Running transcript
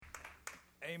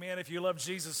Amen. If you love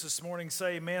Jesus this morning,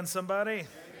 say amen, somebody. Amen.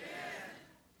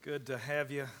 Good to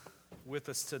have you with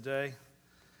us today.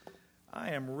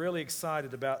 I am really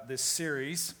excited about this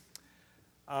series.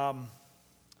 The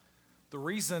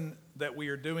reason that we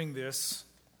are doing this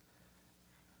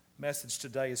message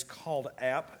today is called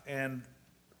App, and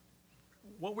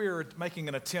what we are making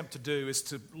an attempt to do is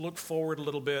to look forward a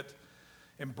little bit,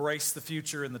 embrace the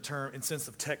future in sense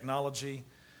of technology,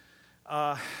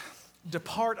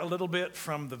 depart a little bit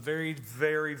from the very,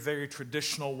 very, very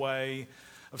traditional way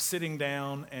of sitting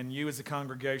down and you as a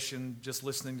congregation just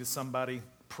listening to somebody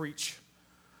preach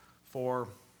for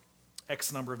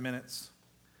X number of minutes.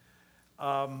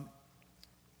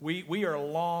 We are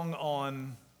long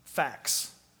on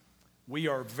facts. We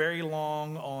are very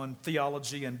long on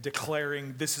theology and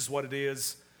declaring this is what it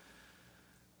is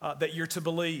that you're to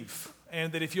believe.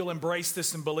 And that if you'll embrace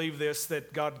this and believe this,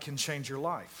 that God can change your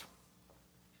life.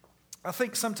 I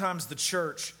think sometimes the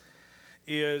church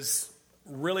is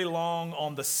really long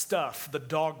on the stuff, the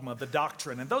dogma, the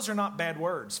doctrine. And those are not bad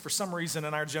words. For some reason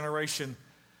in our generation,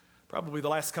 probably the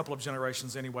last couple of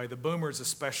generations anyway, the boomers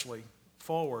especially,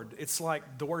 forward, it's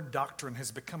like the word doctrine has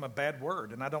become a bad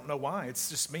word. And I don't know why. It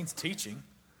just means teaching.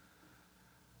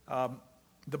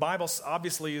 The Bible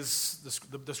obviously is,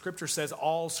 the scripture says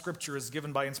all scripture is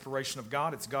given by inspiration of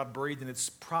God. It's God-breathed and it's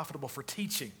profitable for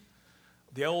teaching.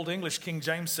 The Old English King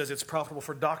James says it's profitable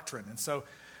for doctrine. And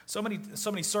so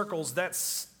many circles,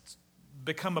 that's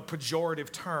become a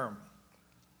pejorative term.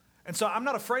 And so I'm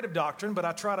not afraid of doctrine, but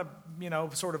I try to,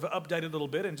 sort of update it a little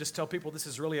bit and just tell people this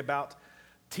is really about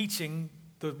teaching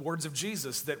the words of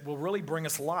Jesus that will really bring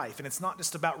us life. And it's not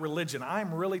just about religion.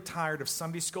 I'm really tired of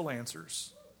Sunday school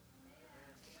answers.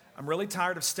 I'm really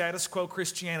tired of status quo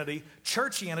Christianity.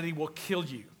 Churchianity will kill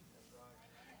you.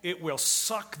 It will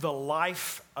suck the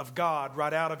life of God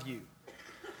right out of you.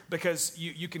 Because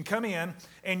you can come in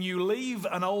and you leave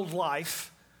an old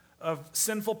life of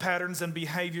sinful patterns and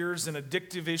behaviors and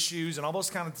addictive issues and all those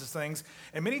kinds of things.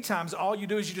 And many times all you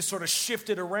do is you just sort of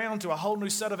shift it around to a whole new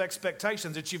set of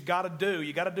expectations that you've got to do.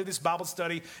 You got to do this Bible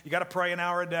study. You got to pray an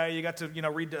hour a day. You got to,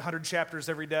 read 100 chapters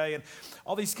every day and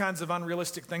all these kinds of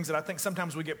unrealistic things that I think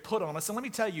sometimes we get put on us. And let me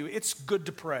tell you, it's good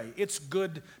to pray. It's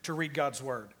good to read God's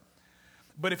word.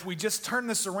 But if we just turn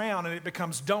this around and it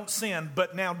becomes don't sin,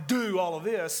 but now do all of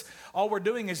this, all we're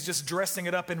doing is just dressing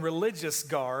it up in religious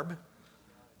garb.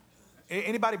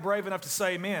 Anybody brave enough to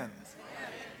say amen?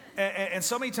 And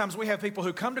so many times we have people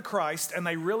who come to Christ and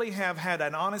they really have had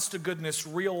an honest to goodness,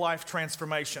 real life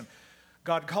transformation.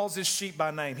 God calls his sheep by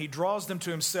name. He draws them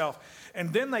to himself.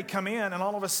 And then they come in and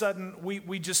all of a sudden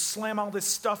we just slam all this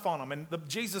stuff on them. And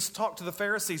Jesus talked to the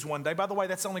Pharisees one day. By the way,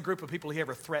 that's the only group of people he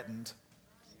ever threatened.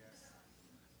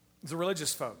 The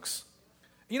religious folks.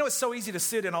 It's so easy to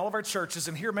sit in all of our churches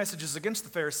and hear messages against the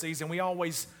Pharisees, and we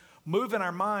always move in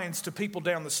our minds to people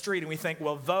down the street, and we think,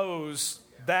 well,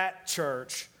 that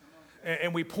church,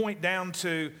 and we point down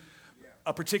to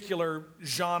a particular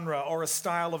genre or a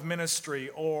style of ministry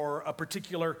or a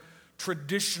particular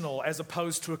traditional as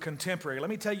opposed to a contemporary. Let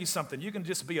me tell you something. You can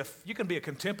be a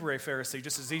contemporary Pharisee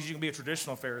just as easy as you can be a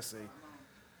traditional Pharisee.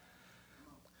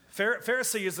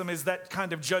 Phariseeism is that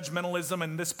kind of judgmentalism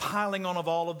and this piling on of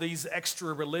all of these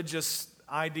extra religious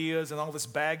ideas and all this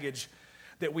baggage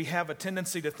that we have a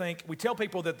tendency to think. We tell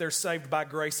people that they're saved by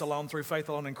grace alone, through faith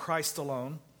alone, in Christ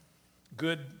alone.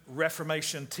 Good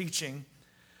Reformation teaching.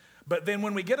 But then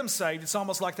when we get them saved, it's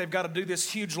almost like they've got to do this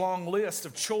huge long list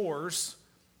of chores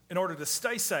in order to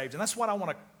stay saved. And that's what I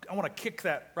want to kick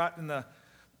that right in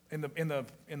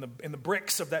the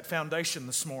bricks of that foundation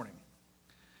this morning.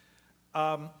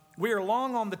 We are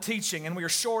long on the teaching and we are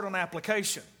short on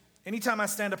application. Anytime I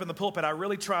stand up in the pulpit, I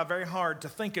really try very hard to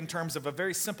think in terms of a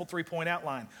very simple 3-point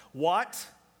outline. What?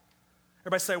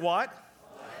 Everybody say what?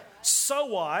 So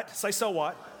what? Say so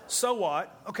what? So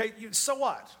what? Okay, so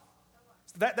what?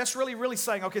 That's really, really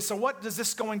saying, okay, so what is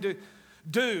this going to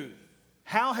do?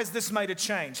 How has this made a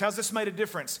change? How's this made a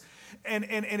difference? And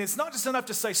it's not just enough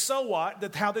to say so what,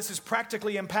 that how this has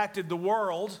practically impacted the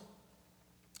world.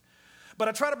 But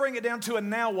I try to bring it down to a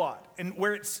now what, and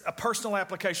where it's a personal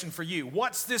application for you.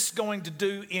 What's this going to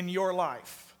do in your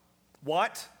life?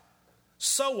 What?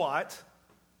 So what?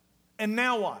 And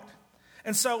now what?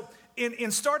 And so in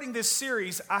starting this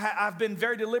series, I've been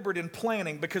very deliberate in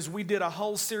planning because we did a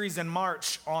whole series in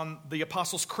March on the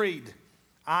Apostles' Creed.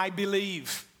 I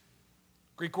believe.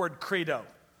 Greek word credo.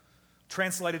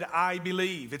 Translated, I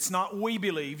believe. It's not we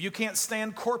believe. You can't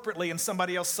stand corporately and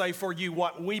somebody else say for you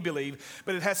what we believe,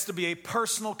 but it has to be a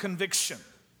personal conviction.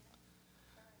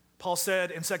 Paul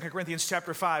said in 2 Corinthians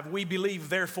chapter 5, we believe,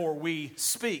 therefore we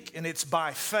speak. And it's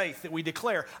by faith that we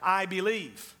declare, I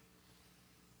believe.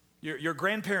 Your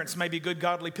grandparents may be good,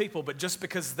 godly people, but just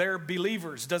because they're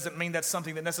believers doesn't mean that's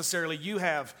something that necessarily you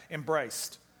have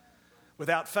embraced.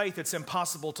 Without faith, it's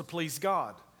impossible to please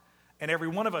God. And every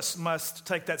one of us must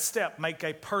take that step, make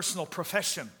a personal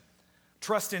profession,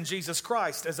 trust in Jesus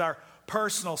Christ as our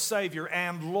personal Savior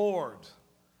and Lord.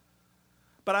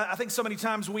 But I think so many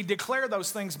times we declare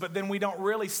those things, but then we don't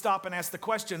really stop and ask the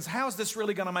questions, how is this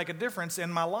really going to make a difference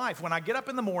in my life? When I get up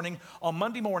in the morning, on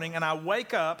Monday morning, and I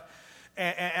wake up,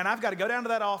 and I've got to go down to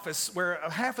that office where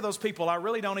half of those people I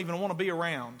really don't even want to be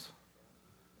around.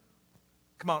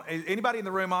 Come on, is anybody in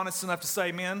the room honest enough to say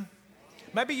amen?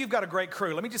 Maybe you've got a great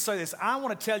crew. Let me just say this. I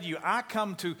want to tell you,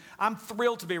 I'm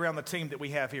thrilled to be around the team that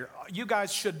we have here. You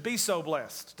guys should be so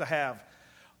blessed to have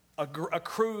a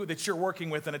crew that you're working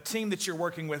with and a team that you're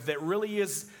working with that really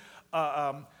is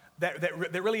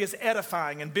that really is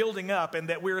edifying and building up, and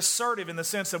that we're assertive in the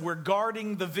sense of we're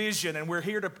guarding the vision and we're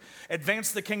here to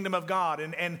advance the kingdom of God.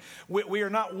 And we are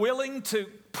not willing to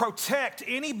protect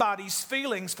anybody's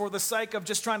feelings for the sake of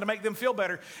just trying to make them feel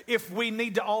better if we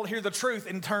need to all hear the truth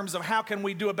in terms of how can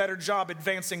we do a better job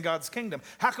advancing God's kingdom?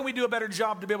 How can we do a better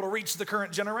job to be able to reach the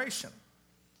current generation?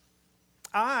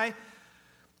 I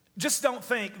just don't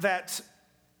think that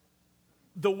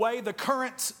the way the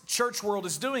current church world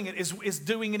is doing it is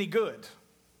doing any good.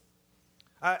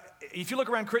 If you look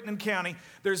around Crittenden County,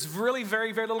 there's really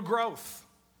very, very little growth.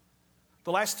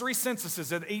 The last 3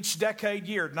 censuses in each decade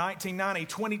year, 1990,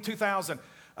 2000,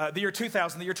 the year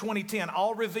 2000, the year 2010,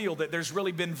 all reveal that there's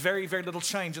really been very, very little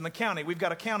change in the county. We've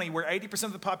got a county where 80%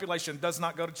 of the population does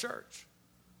not go to church.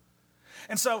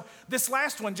 And so this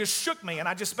last one just shook me, and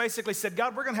I just basically said,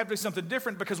 God, we're going to have to do something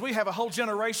different because we have a whole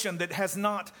generation that has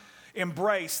not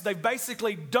embraced. They've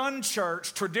basically done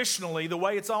church traditionally the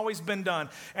way it's always been done,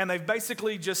 and they've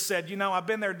basically just said, you know, I've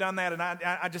been there, done that, and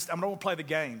I don't want to play the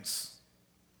games.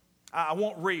 I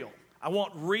want real. I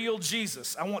want real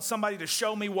Jesus. I want somebody to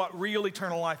show me what real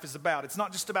eternal life is about. It's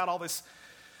not just about all this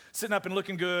sitting up and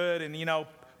looking good and, you know,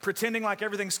 pretending like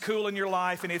everything's cool in your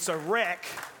life and it's a wreck.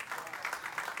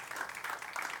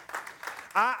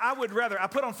 I would rather, I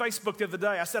put on Facebook the other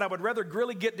day, I said I would rather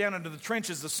really get down into the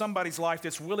trenches of somebody's life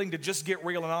that's willing to just get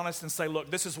real and honest and say, look,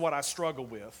 this is what I struggle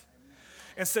with.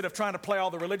 Instead of trying to play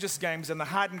all the religious games and the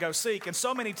hide and go seek. And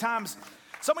so many times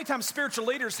spiritual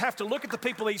leaders have to look at the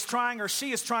people he's trying or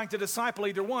she is trying to disciple,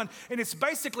 either one, and it's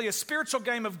basically a spiritual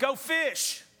game of go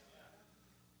fish.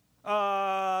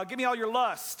 Give me all your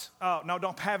lust. Oh, no,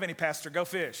 don't have any, Pastor. Go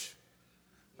fish.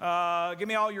 Give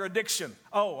me all your addiction.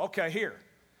 Oh, okay, here.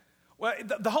 Well,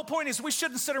 the whole point is we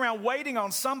shouldn't sit around waiting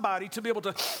on somebody to be able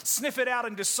to sniff it out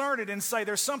and discern it and say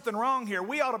there's something wrong here.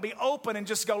 We ought to be open and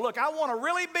just go, look, I want to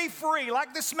really be free,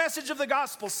 like this message of the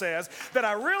gospel says, that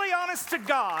I really, honest to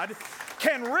God,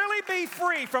 can really be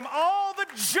free from all the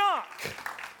junk.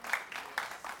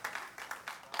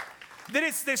 That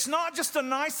it's not just a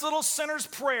nice little sinner's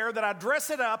prayer that I dress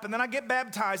it up and then I get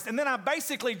baptized and then I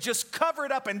basically just cover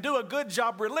it up and do a good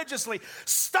job religiously,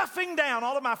 stuffing down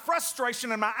all of my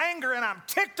frustration and my anger, and I'm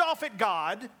ticked off at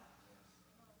God.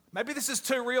 Maybe this is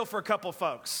too real for a couple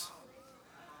folks.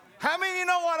 How many of you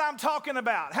know what I'm talking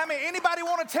about? Anybody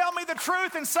want to tell me the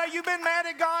truth and say you've been mad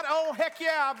at God? Oh, heck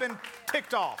yeah, I've been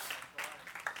ticked off.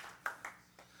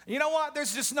 You know what?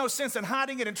 There's just no sense in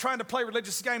hiding it and trying to play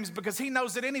religious games because he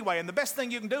knows it anyway. And the best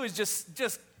thing you can do is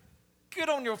just get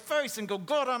on your face and go,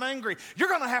 God, I'm angry. You're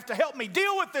going to have to help me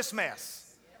deal with this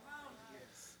mess.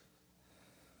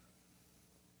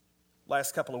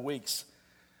 Last couple of weeks,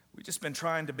 we've just been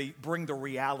trying to bring the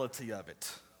reality of it.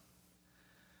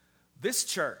 This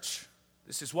church,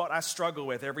 this is what I struggle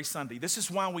with every Sunday. This is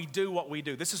why we do what we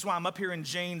do. This is why I'm up here in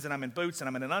jeans and I'm in boots and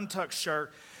I'm in an untucked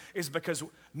shirt. Is because,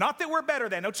 not that we're better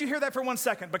than, don't you hear that for 1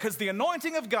 second, because the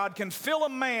anointing of God can fill a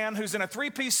man who's in a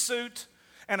 3-piece suit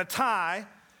and a tie,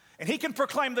 and he can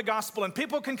proclaim the gospel, and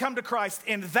people can come to Christ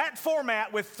in that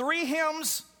format with 3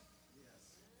 hymns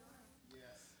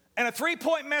and a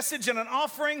 3-point message and an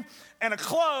offering and a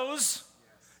close.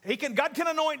 God can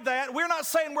anoint that. We're not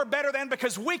saying we're better than,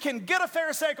 because we can get a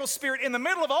pharisaical spirit in the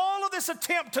middle of all of this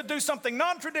attempt to do something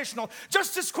non-traditional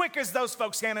just as quick as those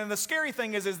folks can. And the scary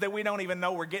thing is that we don't even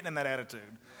know we're getting in that attitude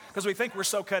because we think we're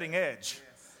so cutting edge.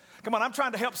 Come on, I'm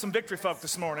trying to help some victory folk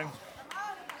this morning.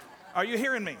 Are you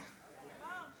hearing me?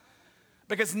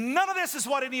 Because none of this is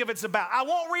what any of it's about. I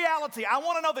want reality. I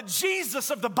want to know the Jesus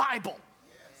of the Bible.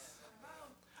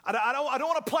 I don't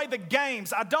want to play the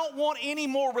games. I don't want any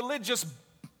more religious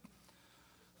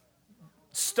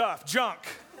stuff, junk.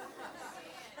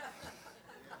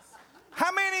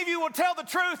 How many of you will tell the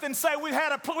truth and say we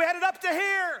had it up to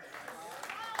here?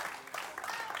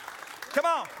 Come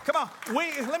on, come on.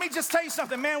 Let me just tell you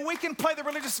something, man. We can play the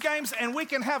religious games and we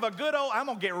can have a good old, I'm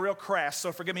going to get real crass,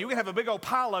 so forgive me. We can have a big old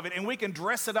pile of it and we can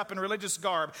dress it up in religious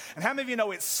garb. And how many of you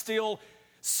know it still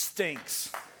stinks?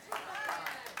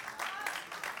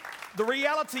 The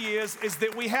reality is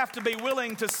that we have to be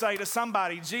willing to say to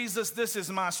somebody, Jesus, this is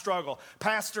my struggle.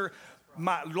 Pastor,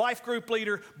 my life group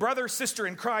leader, brother, sister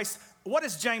in Christ, what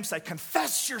does James say?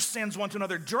 Confess your sins one to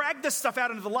another. Drag this stuff out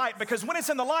into the light, because when it's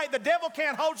in the light, the devil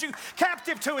can't hold you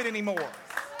captive to it anymore.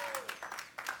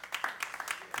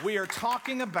 We are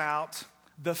talking about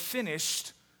the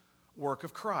finished work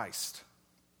of Christ.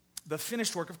 The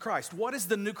finished work of Christ. What does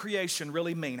the new creation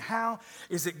really mean? How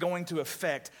is it going to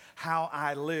affect how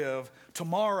I live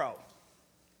tomorrow?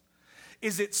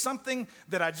 Is it something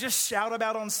that I just shout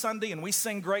about on Sunday and we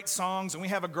sing great songs and we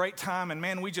have a great time and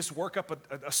man, we just work up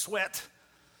a sweat?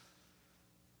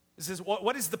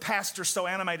 What is the pastor so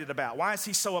animated about? Why is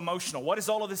he so emotional? What is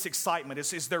all of this excitement?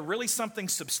 Is there really something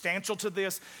substantial to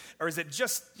this? Or is it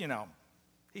just,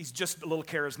 he's just a little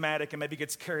charismatic and maybe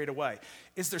gets carried away?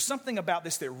 Is there something about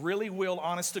this that really will,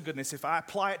 honest to goodness, if I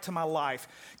apply it to my life,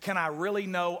 can I really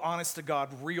know, honest to God,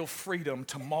 real freedom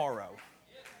tomorrow?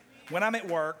 When I'm at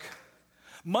work,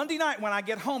 Monday night when I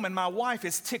get home and my wife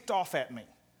is ticked off at me,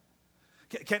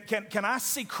 can I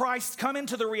see Christ come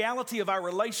into the reality of our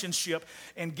relationship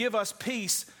and give us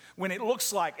peace when it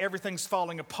looks like everything's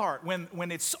falling apart,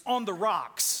 when it's on the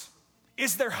rocks?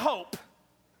 Is there hope?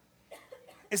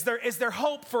 Is there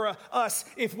hope for us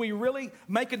if we really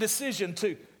make a decision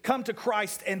to come to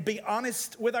Christ and be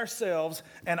honest with ourselves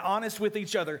and honest with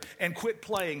each other and quit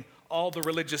playing all the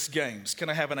religious games? Can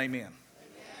I have an amen? Amen.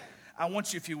 I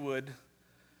want you, if you would,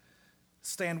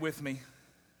 stand with me,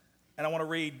 and I want to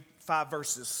read 5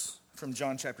 verses from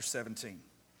John chapter 17.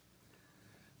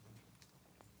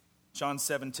 John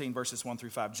 17, verses 1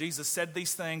 through 5. Jesus said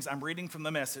these things. I'm reading from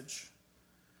the Message.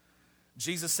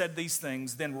 Jesus said these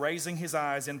things, then raising his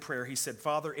eyes in prayer, he said,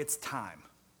 Father, it's time.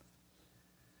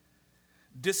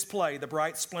 Display the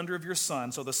bright splendor of your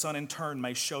Son, so the Son in turn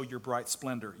may show your bright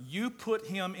splendor. You put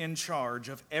him in charge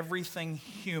of everything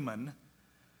human,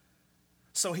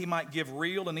 so he might give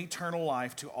real and eternal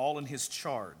life to all in his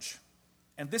charge.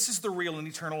 And this is the real and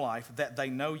eternal life, that they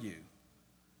know you.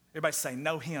 Everybody say,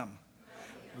 know him.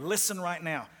 Listen right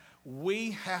now.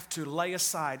 We have to lay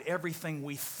aside everything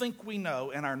we think we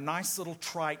know and our nice little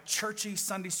trite, churchy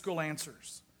Sunday school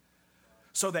answers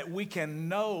so that we can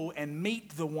know and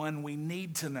meet the one we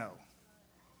need to know.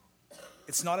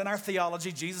 It's not in our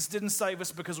theology. Jesus didn't save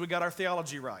us because we got our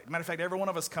theology right. Matter of fact, every one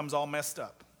of us comes all messed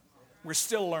up. We're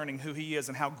still learning who he is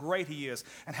and how great he is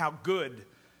and how good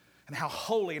and how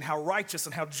holy and how righteous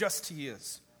and how just he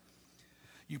is.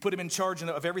 You put him in charge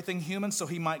of everything human so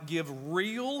he might give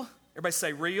real, everybody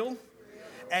say real,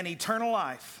 and eternal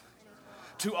life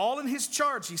to all in his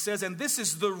charge, he says, and this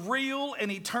is the real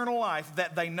and eternal life,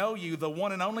 that they know you, the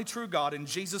one and only true God, in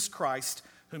Jesus Christ,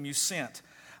 whom you sent.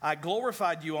 I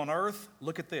glorified you on earth,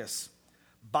 look at this,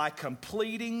 by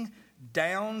completing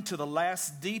down to the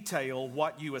last detail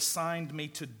what you assigned me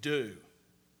to do.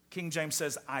 King James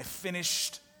says, I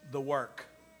finished the work.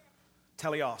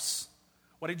 Teleos.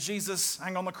 What did Jesus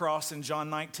hang on the cross in John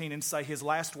 19 and say his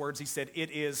last words? He said,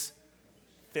 it is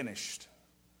finished.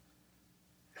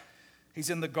 He's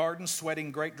in the garden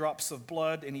sweating great drops of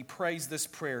blood, and he prays this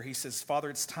prayer. He says, Father,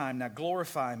 it's time. Now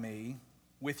glorify me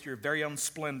with your very own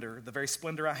splendor, the very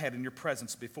splendor I had in your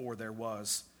presence before there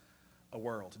was a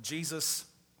world. Jesus,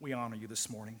 we honor you this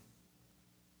morning.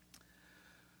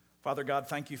 Father God,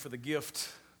 thank you for the gift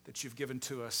that you've given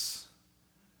to us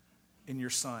in your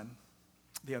Son,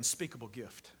 the unspeakable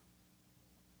gift.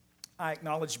 I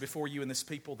acknowledge before you and this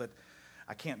people that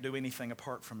I can't do anything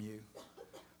apart from you.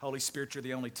 Holy Spirit, you're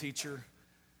the only teacher.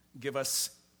 Give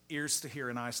us ears to hear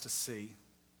and eyes to see.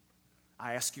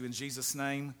 I ask you in Jesus'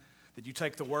 name that you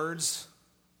take the words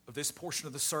of this portion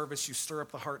of the service, you stir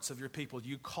up the hearts of your people.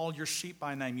 You call your sheep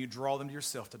by name. You draw them to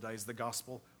yourself today as the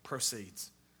gospel proceeds.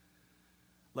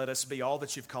 Let us be all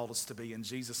that you've called us to be in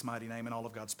Jesus' mighty name, and all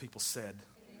of God's people said,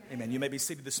 amen. You may be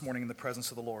seated this morning in the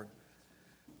presence of the Lord.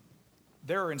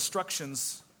 There are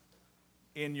instructions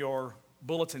in your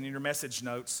bulletin, in your message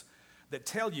notes, that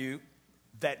tell you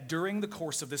that during the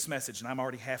course of this message, and I'm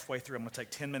already halfway through, I'm going to take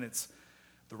 10 minutes,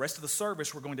 the rest of the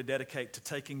service we're going to dedicate to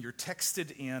taking your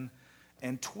texted in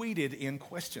and tweeted in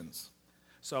questions.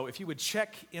 So if you would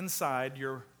check inside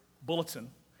your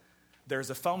bulletin, there's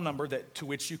a phone number to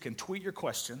which you can tweet your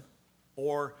question,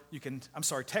 or you can,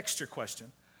 text your question,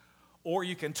 or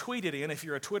you can tweet it in, if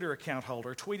you're a Twitter account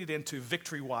holder, tweet it into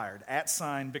Victory Wired,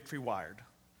 @Victory Wired,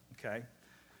 okay?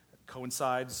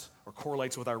 Coincides or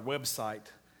correlates with our website,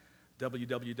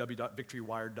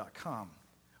 www.victorywired.com.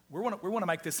 We want to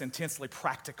make this intensely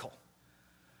practical.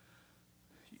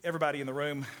 Everybody in the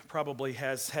room probably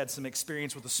has had some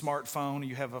experience with a smartphone.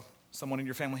 You have someone in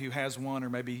your family who has one, or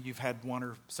maybe you've had one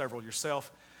or several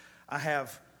yourself. I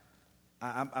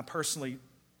personally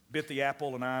bit the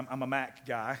apple, and I'm a Mac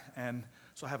guy, and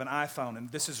so I have an iPhone, and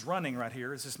this is running right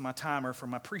here. This is my timer for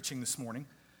my preaching this morning,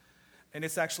 and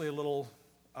it's actually a little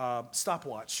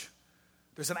stopwatch.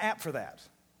 There's an app for that,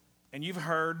 and you've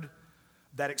heard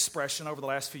that expression over the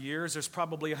last few years. There's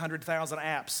probably 100,000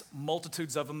 apps.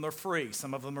 Multitudes of them are free.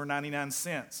 Some of them are 99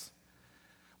 cents,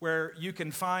 where you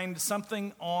can find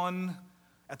something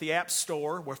at the App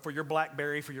Store for your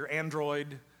BlackBerry, for your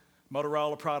Android,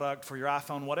 Motorola product, for your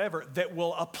iPhone, whatever, that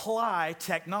will apply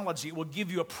technology. It will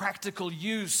give you a practical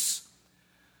use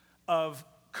of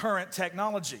current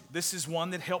technology. This is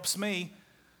one that helps me,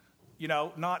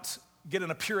 not get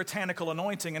in a puritanical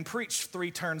anointing and preach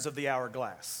 3 turns of the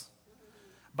hourglass.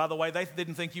 By the way, they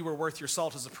didn't think you were worth your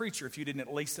salt as a preacher if you didn't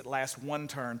at least last 1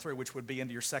 turn through, which would be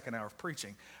into your 2nd hour of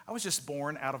preaching. I was just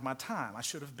born out of my time. I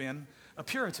should have been a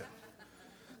Puritan.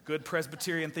 Good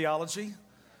Presbyterian theology,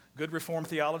 good Reformed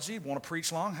theology, want to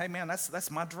preach long? Hey man,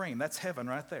 that's my dream. That's heaven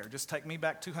right there. Just take me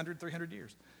back 200, 300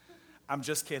 years. I'm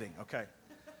just kidding, okay.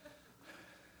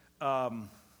 And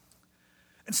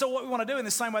so what we want to do in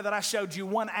the same way that I showed you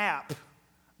one app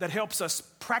that helps us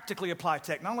practically apply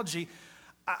technology,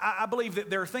 I believe that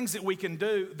there are things that we can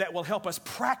do that will help us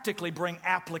practically bring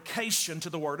application to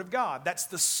the Word of God. That's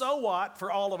the so what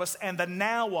for all of us and the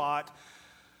now what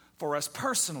for us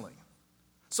personally.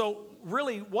 So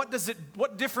really, what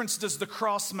difference does the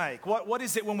cross make? What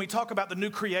is it when we talk about the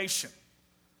new creation?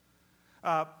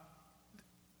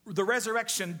 The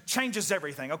resurrection changes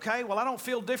everything, okay? Well, I don't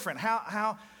feel different.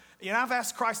 How I've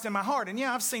asked Christ in my heart, and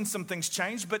I've seen some things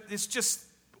change, but it's just,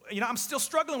 I'm still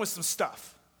struggling with some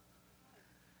stuff.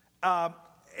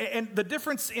 And the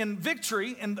difference in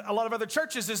Victory and a lot of other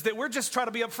churches is that we're just trying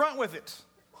to be upfront with it.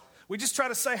 We just try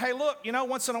to say, hey, look,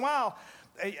 once in a while,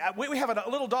 we have a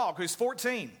little dog who's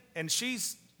 14, and she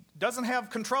doesn't have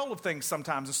control of things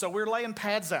sometimes, and so we're laying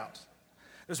pads out.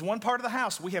 There's one part of the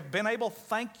house we have been able,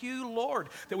 thank you, Lord,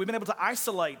 that we've been able to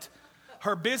isolate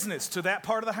her business to that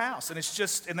part of the house, and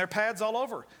there are pads all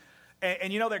over.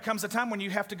 And there comes a time when you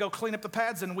have to go clean up the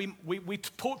pads, and we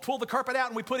pull the carpet out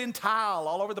and we put in tile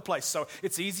all over the place, so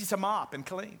it's easy to mop and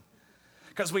clean,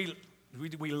 because we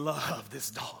love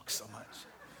this dog so much.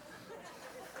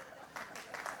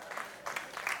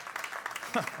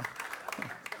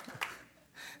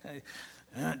 Hey,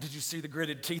 did you see the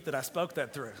gritted teeth that I spoke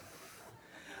that through?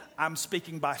 I'm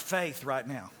speaking by faith right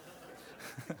now.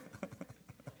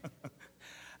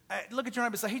 Look at your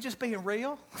neighbor and say, he just being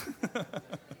real?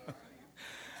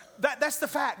 That's the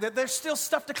fact, that there's still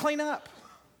stuff to clean up.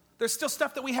 There's still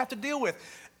stuff that we have to deal with.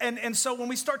 And so when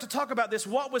we start to talk about this,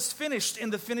 what was finished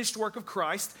in the finished work of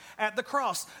Christ at the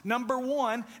cross? Number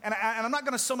one, and I'm not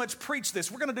going to so much preach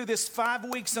this. We're going to do this 5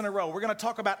 weeks in a row. We're going to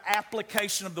talk about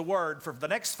application of the word for the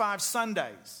next 5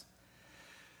 Sundays.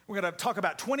 We're going to talk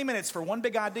about 20 minutes for one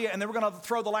big idea, and then we're going to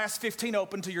throw the last 15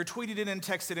 open to your tweeted in and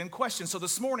texted in questions. So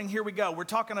this morning, here we go. We're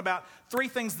talking about 3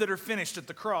 things that are finished at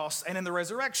the cross and in the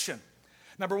resurrection.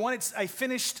 Number one, it's a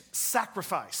finished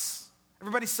sacrifice.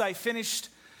 Everybody say finished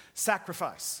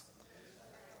sacrifice.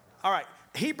 All right.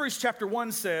 Hebrews chapter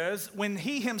 1 says, when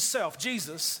he himself,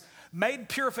 Jesus, made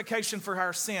purification for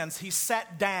our sins, he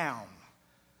sat down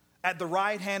at the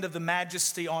right hand of the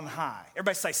majesty on high.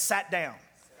 Everybody say sat down.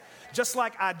 Just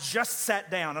like I just sat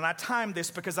down, and I timed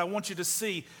this because I want you to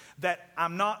see that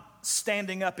I'm not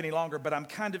standing up any longer, but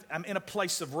I'm in a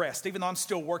place of rest, even though I'm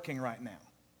still working right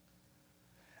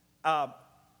now.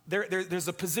 There's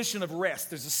a position of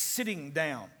rest. There's a sitting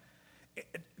down.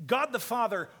 God the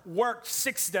Father worked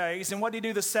 6 days, and what did he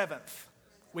do the 7th?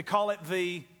 We call it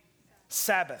the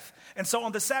Sabbath. And so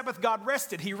on the Sabbath, God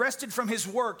rested. He rested from his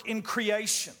work in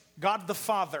creation. God the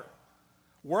Father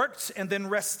worked and then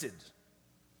rested.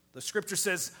 The scripture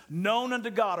says, known unto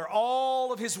God are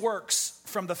all of his works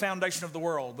from the foundation of the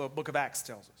world, the book of Acts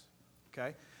tells us.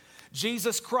 Okay?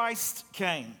 Jesus Christ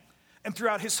came, and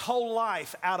throughout his whole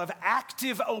life, out of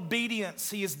active obedience,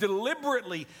 he is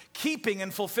deliberately keeping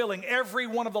and fulfilling every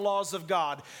one of the laws of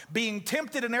God, being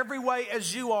tempted in every way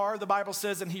as you are, the Bible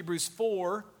says in Hebrews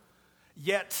 4,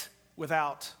 yet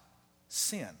without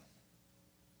sin.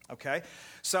 Okay?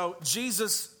 So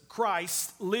Jesus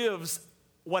Christ lives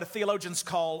what theologians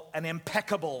call an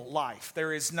impeccable life.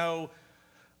 There is no,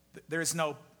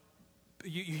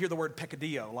 you hear the word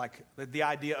peccadio, like the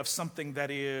idea of something that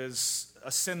is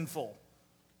a sinful.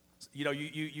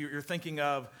 You're thinking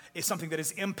of is something that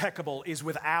is impeccable, is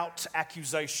without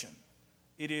accusation,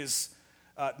 It is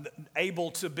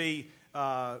able to be,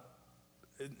 no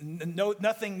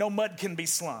mud can be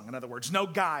slung, in other words, no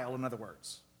guile, in other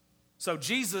words. So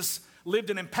Jesus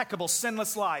lived an impeccable,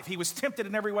 sinless life. He was tempted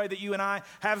in every way that you and I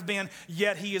have been,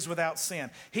 yet he is without sin.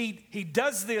 He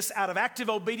does this out of active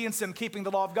obedience and keeping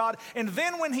the law of God. And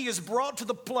then when he is brought to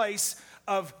the place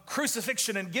of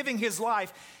crucifixion and giving his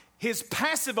life, his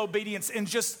passive obedience and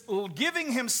just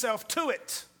giving himself to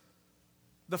it,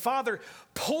 the Father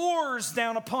pours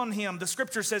down upon him. The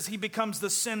scripture says he becomes the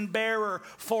sin bearer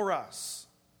for us.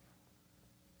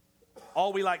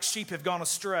 All we like sheep have gone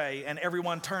astray, and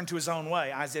everyone turned to his own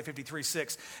way, Isaiah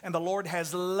 53:6. And the Lord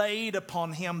has laid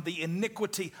upon him the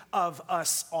iniquity of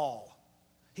us all.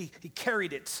 He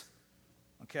carried it,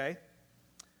 okay?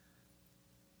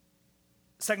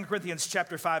 2 Corinthians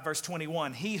chapter 5, verse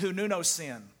 21. He who knew no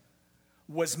sin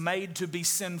was made to be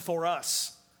sin for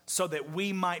us, so that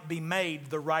we might be made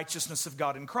the righteousness of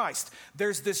God in Christ.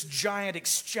 There's this giant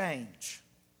exchange.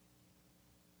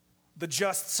 The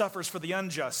just suffers for the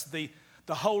unjust, the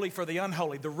holy for the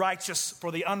unholy, the righteous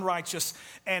for the unrighteous.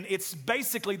 And it's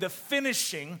basically the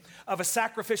finishing of a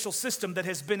sacrificial system that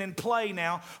has been in play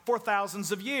now for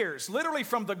thousands of years. Literally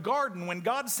from the garden, when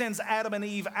God sends Adam and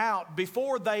Eve out,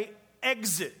 before they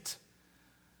exit,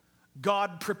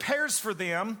 God prepares for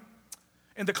them.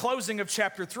 In the closing of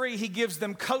chapter 3, he gives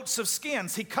them coats of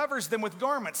skins. He covers them with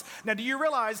garments. Now, do you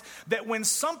realize that when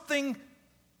something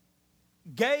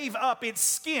gave up its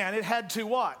skin, it had to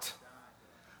what?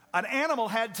 An animal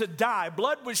had to die.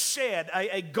 Blood was shed.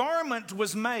 A garment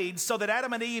was made so that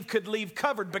Adam and Eve could leave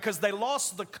covered, because they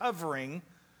lost the covering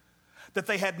that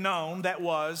they had known, that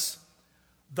was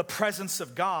the presence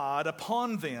of God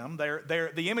upon them.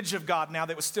 The image of God now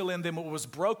that was still in them was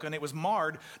broken. It was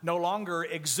marred, no longer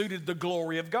exuded the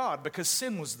glory of God because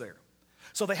sin was there.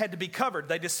 So they had to be covered.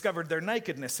 They discovered their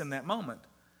nakedness in that moment.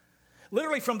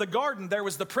 Literally from the garden, there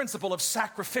was the principle of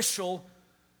sacrificial,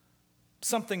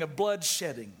 something of blood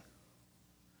shedding.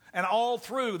 And all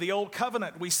through the Old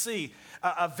Covenant, we see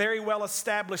a very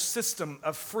well-established system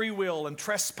of free will and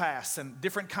trespass and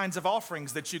different kinds of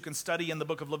offerings that you can study in the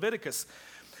book of Leviticus.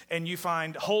 And you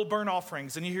find whole burnt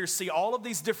offerings, and you see all of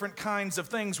these different kinds of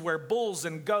things where bulls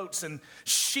and goats and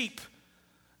sheep,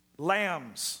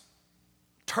 lambs,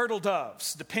 turtle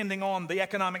doves, depending on the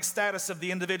economic status of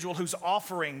the individual who's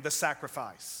offering the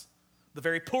sacrifice. The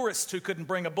very poorest who couldn't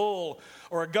bring a bull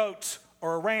or a goat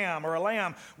or a ram or a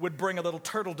lamb would bring a little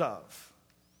turtle dove,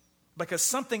 because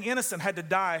something innocent had to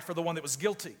die for the one that was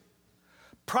guilty.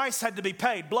 Price had to be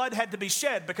paid. Blood had to be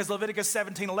shed, because Leviticus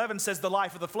 17:11 says the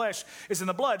life of the flesh is in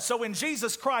the blood. So when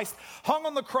Jesus Christ hung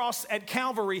on the cross at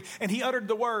Calvary and he uttered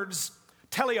the words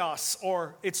teleos,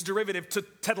 or its derivative to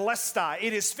tetelestai,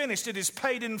 it is finished, it is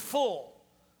paid in full.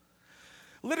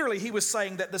 Literally, he was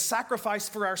saying that the sacrifice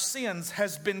for our sins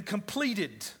has been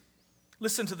completed.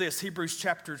 Listen to this, Hebrews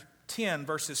chapter 10,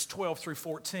 verses 12 through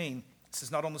 14. This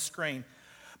is not on the screen.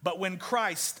 But when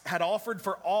Christ had offered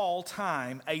for all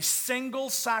time a single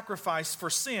sacrifice for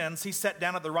sins, he sat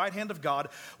down at the right hand of God,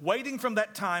 waiting from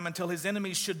that time until his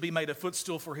enemies should be made a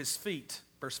footstool for his feet.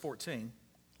 Verse 14.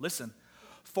 Listen.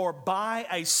 For by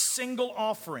a single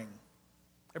offering,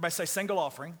 everybody say single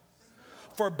offering.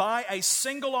 For by a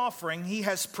single offering, he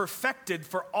has perfected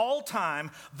for all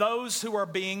time those who are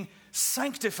being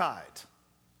sanctified.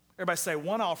 Everybody say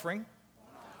one offering,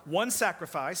 one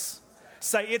sacrifice.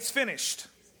 Say it's finished.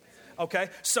 Okay,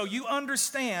 so you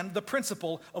understand the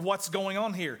principle of what's going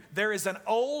on here. There is an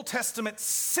Old Testament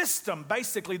system,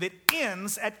 basically, that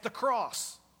ends at the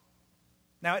cross.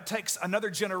 Now, it takes another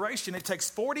generation. It takes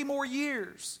 40 more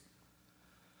years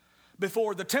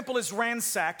before the temple is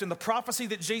ransacked, and the prophecy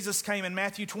that Jesus came in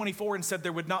Matthew 24 and said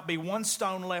there would not be one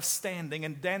stone left standing,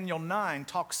 and Daniel 9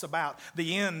 talks about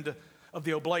the end of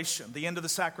the oblation, the end of the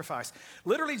sacrifice.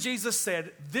 Literally, Jesus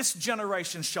said, this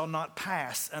generation shall not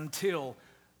pass until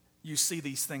you see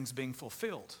these things being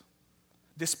fulfilled.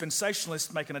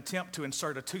 Dispensationalists make an attempt to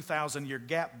insert a 2,000-year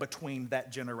gap between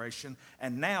that generation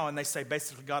and now, and they say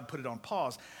basically God put it on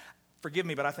pause. Forgive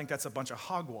me, but I think that's a bunch of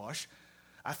hogwash.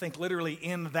 I think literally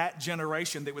in that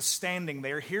generation that was standing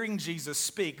there hearing Jesus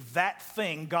speak, that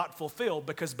thing got fulfilled,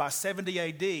 because by 70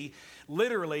 AD,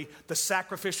 literally the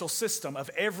sacrificial system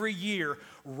of every year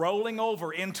rolling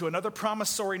over into another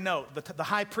promissory note. The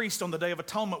high priest on the Day of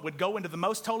Atonement would go into the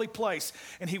most holy place,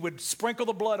 and he would sprinkle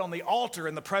the blood on the altar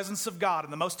in the presence of God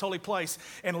in the most holy place.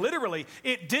 And literally,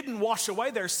 it didn't wash away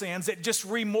their sins, it just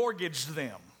remortgaged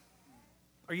them.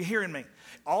 Are you hearing me?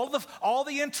 All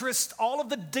the interest, all of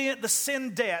the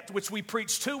sin debt, which we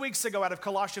preached 2 weeks ago out of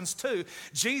Colossians 2,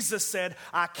 Jesus said,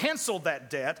 I canceled that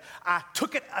debt, I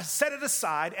took it, I set it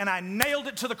aside, and I nailed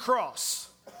it to the cross.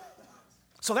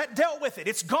 So that dealt with it.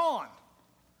 It's gone.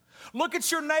 Look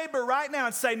at your neighbor right now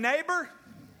and say, neighbor,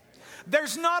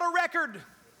 there's not a record.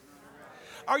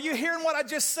 Are you hearing what I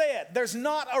just said? There's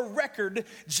not a record.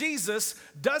 Jesus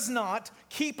does not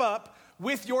keep up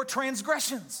with your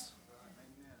transgressions.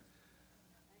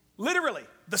 Literally,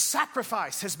 the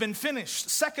sacrifice has been finished.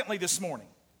 Secondly, this morning,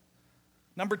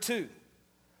 number 2,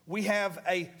 we have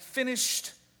a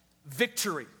finished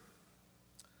victory.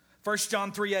 1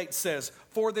 John 3:8 says,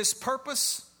 for this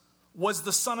purpose was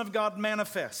the Son of God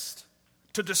manifest,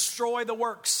 to destroy the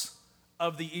works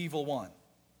of the evil one.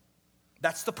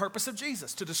 That's the purpose of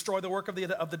Jesus, to destroy the work of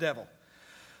the devil.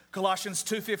 Colossians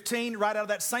 2:15, right out of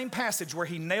that same passage where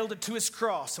he nailed it to his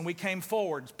cross and we came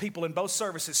forward, people in both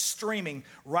services streaming,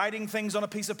 writing things on a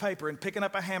piece of paper and picking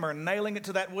up a hammer and nailing it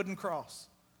to that wooden cross.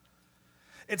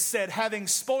 It said, having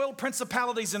spoiled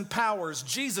principalities and powers,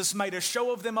 Jesus made a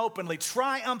show of them openly,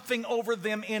 triumphing over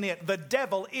them in it. The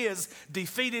devil is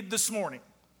defeated this morning.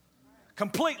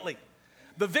 Completely.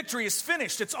 The victory is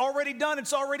finished. It's already done.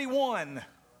 It's already won.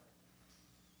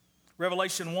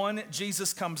 Revelation 1,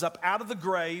 Jesus comes up out of the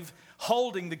grave,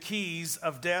 holding the keys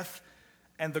of death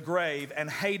and the grave and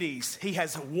Hades. He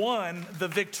has won the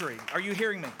victory. Are you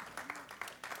hearing me?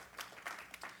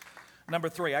 Number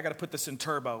 3, I got to put this in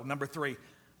turbo. Number 3,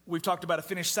 we've talked about a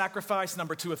finished sacrifice.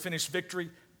 Number 2, a finished victory.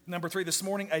 Number 3 this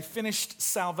morning, a finished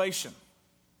salvation.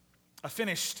 A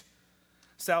finished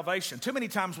salvation. Too many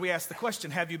times we ask the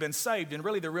question, have you been saved? And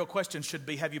really the real question should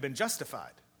be, have you been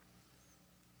justified?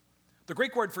 The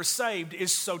Greek word for saved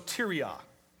is soteria.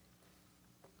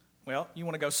 Well, you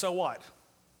want to go, so what?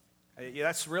 Yeah,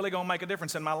 that's really going to make a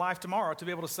difference in my life tomorrow to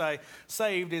be able to say,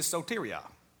 saved is soteria.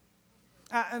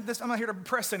 I'm not here to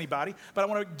impress anybody, but I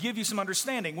want to give you some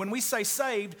understanding. When we say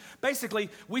saved, basically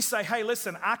we say, hey,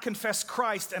 listen, I confess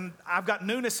Christ and I've got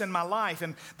newness in my life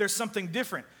and there's something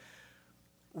different.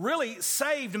 Really,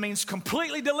 saved means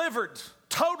completely delivered,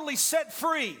 totally set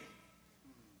free.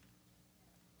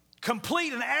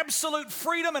 Complete and absolute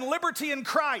freedom and liberty in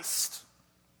Christ.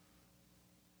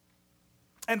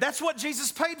 And that's what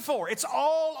Jesus paid for. It's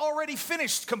all already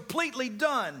finished, completely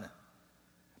done.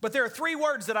 But there are 3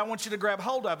 words that I want you to grab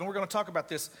hold of, and we're going to talk about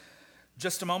this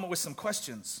just a moment with some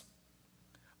questions.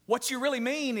 What you really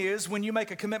mean is, when you make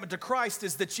a commitment to Christ,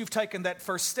 is that you've taken that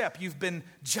first step. You've been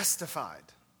justified.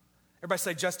 Everybody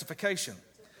say justification.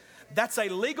 That's a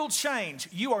legal change.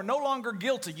 You are no longer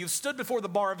guilty. You've stood before the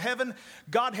bar of heaven.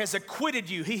 God has acquitted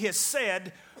you. He has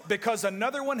said, because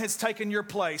another one has taken your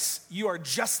place, you are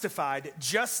justified,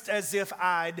 just as if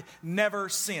I'd never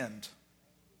sinned.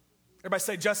 Everybody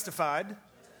say justified.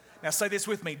 Now say this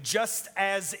with me, just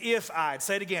as if I'd.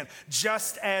 Say it again,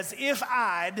 just as if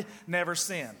I'd never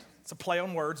sinned. It's a play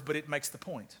on words, but it makes the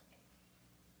point.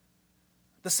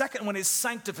 The second one is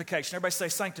sanctification. Everybody say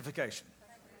sanctification.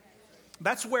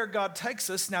 That's where God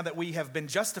takes us now that we have been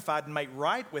justified and made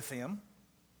right with Him.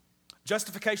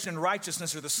 Justification and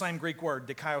righteousness are the same Greek word,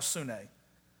 dikaiosune.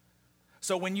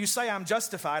 So when you say I'm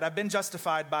justified, I've been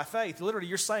justified by faith, literally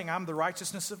you're saying I'm the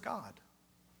righteousness of God.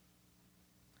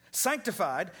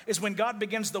 Sanctified is when God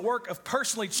begins the work of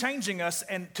personally changing us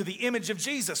and to the image of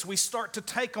Jesus. We start to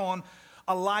take on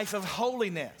a life of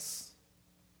holiness.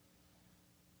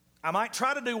 I might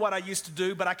try to do what I used to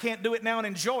do, but I can't do it now and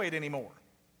enjoy it anymore.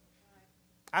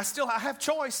 I have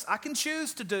choice. I can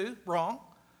choose to do wrong.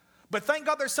 But thank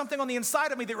God there's something on the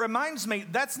inside of me that reminds me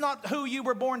that's not who you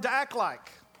were born to act like.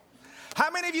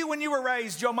 How many of you, when you were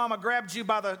raised, your mama grabbed you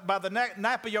by the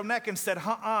nape of your neck and said,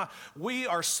 we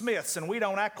are Smiths and we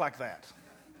don't act like that?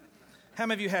 How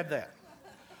many of you had that?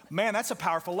 Man, that's a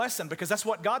powerful lesson because that's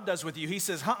what God does with you. He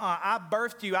says, I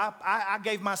birthed you. I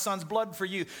gave my son's blood for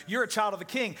you. You're a child of the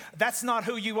King. That's not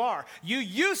who you are. You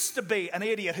used to be an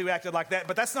idiot who acted like that,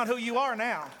 but that's not who you are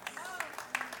now.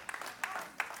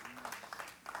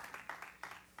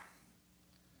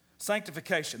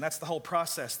 Sanctification, that's the whole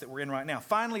process that we're in right now.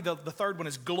 Finally, the third one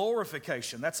is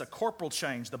glorification. That's a corporal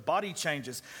change. The body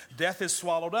changes. Death is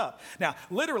swallowed up. Now,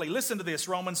 literally, listen to this.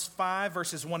 Romans 5,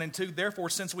 verses 1 and 2.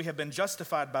 Therefore, since we have been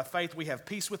justified by faith, we have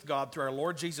peace with God through our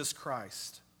Lord Jesus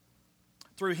Christ.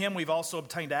 Through Him, we've also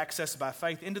obtained access by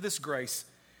faith into this grace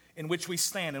in which we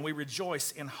stand, and we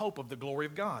rejoice in hope of the glory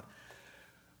of God.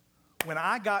 When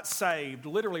I got saved,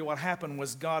 literally what happened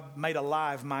was God made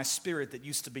alive my spirit that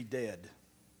used to be dead.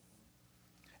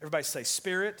 Everybody say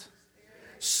spirit,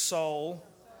 soul,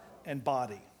 and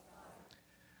body.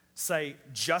 Say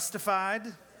justified,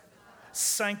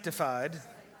 sanctified,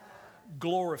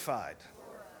 glorified.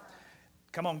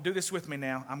 Come on, do this with me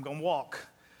now. I'm going to walk.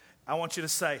 I want you to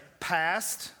say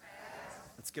past.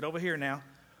 Let's get over here now.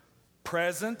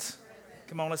 Present.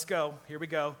 Come on, let's go. Here we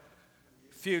go.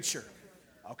 Future.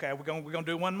 Okay, we're going to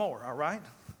do one more, all right?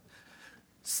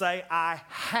 Say, I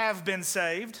have been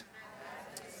saved.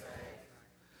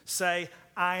 Say,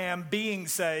 I am being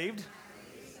saved.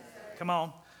 Come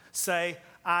on. Say,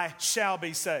 I shall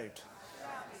be saved.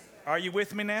 Are you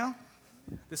with me now?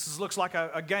 This looks like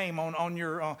a game on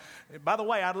your... by the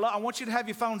way, I want you to have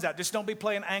your phones out. Just don't be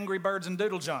playing Angry Birds and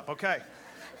Doodle Jump, okay?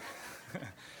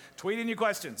 Tweet in your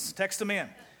questions. Text them in.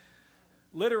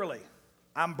 Literally,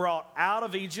 I'm brought out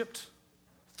of Egypt,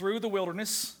 through the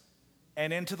wilderness,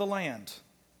 and into the land.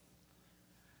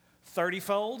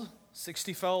 30-fold,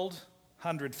 60-fold,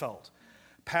 100-fold.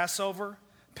 Passover,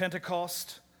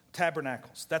 Pentecost,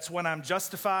 Tabernacles. That's when I'm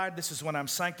justified. This is when I'm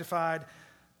sanctified.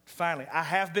 Finally, I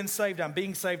have been saved. I'm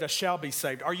being saved. I shall be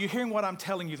saved. Are you hearing what I'm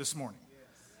telling you this morning?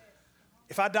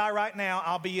 If I die right now,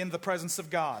 I'll be in the presence of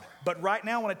God. But right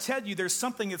now, I want to tell you there's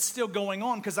something that's still going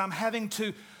on because I'm having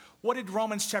to... What did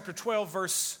Romans chapter 12,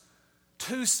 verse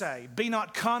 2 say? Be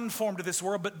not conformed to this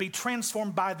world, but be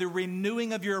transformed by the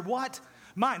renewing of your what?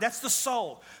 Mind. That's the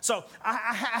soul. So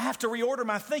I have to reorder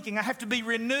my thinking. I have to be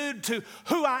renewed to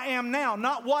who I am now,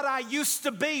 not what I used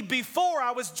to be before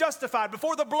I was justified,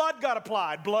 before the blood got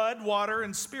applied. Blood, water,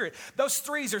 and spirit. Those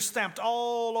threes are stamped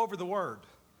all over the word.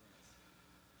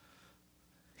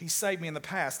 He saved me in the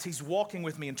past. He's walking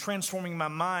with me and transforming my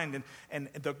mind. And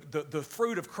the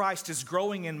fruit of Christ is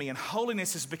growing in me. And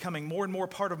holiness is becoming more and more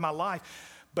part of my life.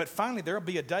 But finally, there will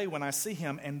be a day when I see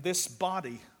him and this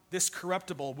body, this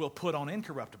corruptible, will put on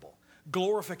incorruptible.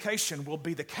 Glorification will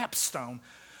be the capstone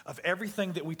of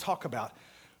everything that we talk about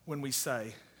when we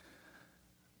say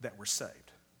that we're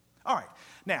saved. All right.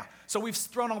 Now, so we've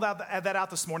thrown all that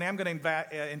out this morning. I'm going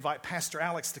to invite Pastor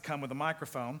Alex to come with a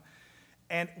microphone.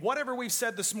 And whatever we've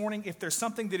said this morning, if there's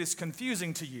something that is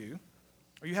confusing to you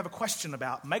or you have a question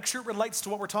about, make sure it relates to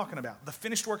what we're talking about, the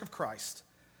finished work of Christ.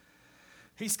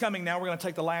 He's coming now. We're going to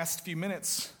take the last few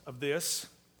minutes of this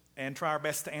and try our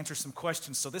best to answer some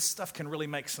questions so this stuff can really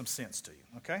make some sense to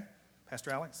you. Okay?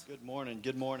 Pastor Alex? Good morning.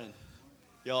 Good morning.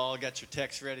 Y'all got your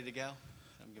texts ready to go?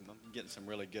 I'm getting some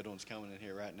really good ones coming in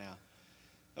here right now.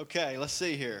 Okay, let's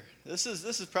see here. This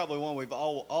is probably one we've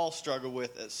all struggled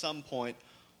with at some point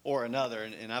or another,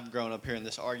 and I've grown up hearing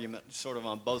this argument sort of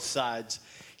on both sides.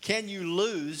 Can you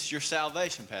lose your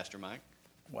salvation, Pastor Mike?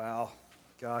 Wow.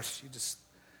 Gosh, you just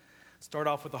start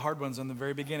off with the hard ones in the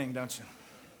very beginning, don't you?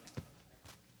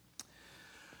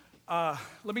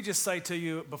 Let me just say to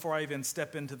you, before I even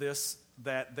step into this,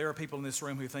 that there are people in this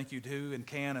room who think you do and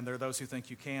can, and there are those who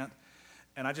think you can't.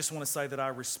 And I just want to say that I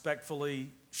respectfully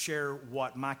share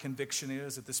what my conviction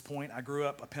is at this point. I grew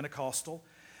up a Pentecostal,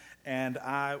 and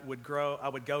I would go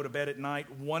to bed at night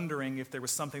wondering if there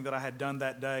was something that I had done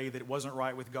that day that wasn't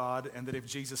right with God, and that if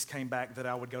Jesus came back, that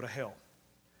I would go to hell.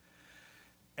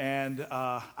 And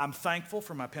I'm thankful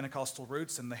for my Pentecostal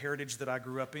roots and the heritage that I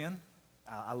grew up in.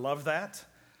 I love that.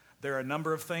 There are a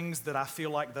number of things that I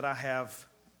feel like that I have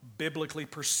biblically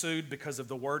pursued because of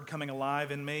the Word coming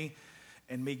alive in me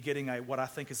and me getting what I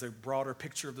think is a broader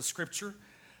picture of the Scripture.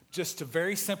 Just to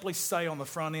very simply say on the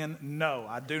front end, no,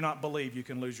 I do not believe you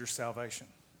can lose your salvation.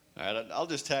 All right, I'll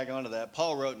just tag on to that.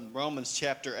 Paul wrote in Romans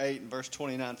chapter 8 and verse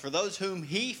 29, "For those whom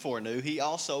he foreknew, he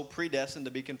also predestined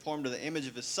to be conformed to the image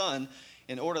of his Son,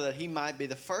 in order that he might be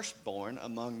the firstborn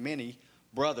among many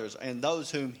brothers. And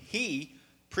those whom he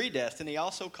predestined, he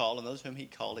also called, and those whom he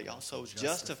called, he also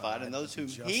justified, and those whom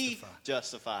he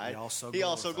justified, he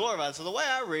also glorified." So the way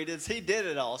I read it is he did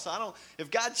it all. So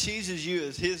if God chooses you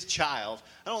as his child,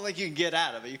 I don't think you can get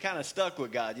out of it. You're kind of stuck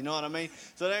with God, you know what I mean?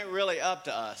 So it ain't really up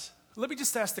to us. Let me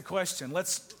just ask the question.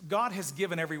 God has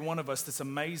given every one of us this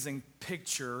amazing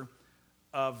picture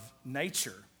of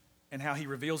nature and how he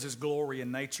reveals his glory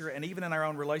in nature and even in our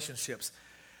own relationships.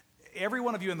 Every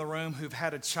one of you in the room who've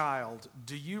had a child,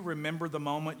 do you remember the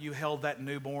moment you held that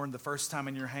newborn the first time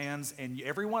in your hands? And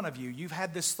every one of you, you've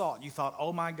had this thought. You thought,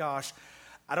 oh my gosh,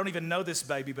 I don't even know this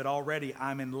baby, but already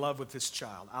I'm in love with this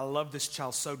child. I love this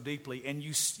child so deeply. And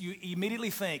you immediately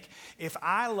think, if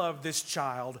I love this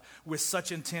child with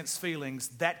such intense feelings,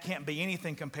 that can't be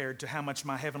anything compared to how much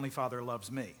my Heavenly Father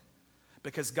loves me.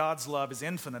 Because God's love is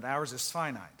infinite, ours is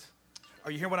finite.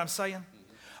 Are you hearing what I'm saying?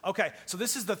 Okay, so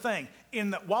this is the thing.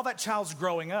 While that child's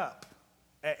growing up,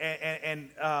 and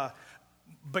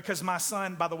because my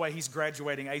son, by the way, he's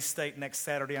graduating A-State next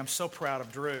Saturday. I'm so proud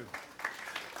of Drew.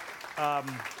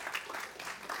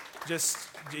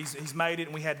 He's made it,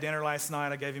 and we had dinner last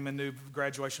night. I gave him a new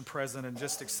graduation present, and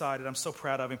just excited. I'm so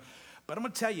proud of him. But I'm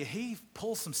going to tell you, he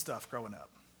pulled some stuff growing up.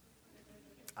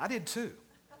 I did too.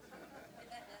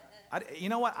 You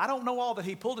know what? I don't know all that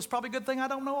he pulled. It's probably a good thing I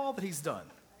don't know all that he's done.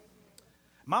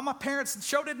 My parents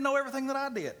sure didn't know everything that I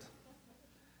did.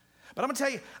 But I'm going to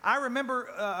tell you, I remember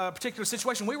a particular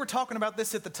situation. We were talking about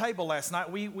this at the table last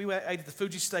night. We ate at the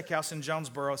Fuji Steakhouse in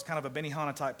Jonesboro. It's kind of a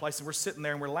Benihana type place, and we're sitting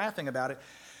there and we're laughing about it.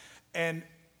 And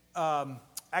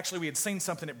actually, we had seen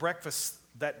something at breakfast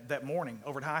that morning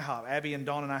over at IHOP. Abby and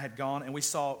Dawn and I had gone, and we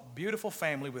saw a beautiful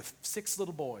family with 6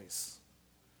 little boys,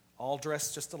 all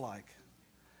dressed just alike.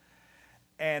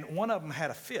 And one of them had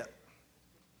a fit,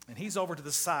 and he's over to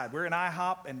the side. We're in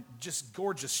IHOP, and just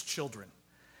gorgeous children.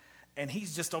 And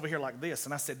he's just over here like this.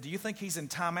 And I said, do you think he's in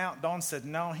timeout? Dawn said,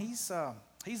 no, he's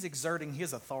exerting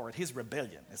his authority. His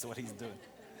rebellion is what he's doing.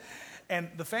 And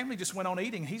the family just went on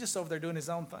eating. He's just over there doing his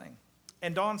own thing.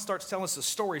 And Dawn starts telling us a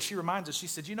story. She reminds us, she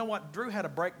said, you know what? Drew had a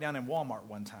breakdown in Walmart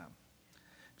one time.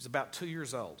 He was about 2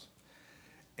 years old.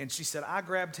 And she said, I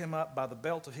grabbed him up by the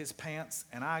belt of his pants,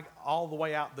 and all the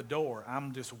way out the door,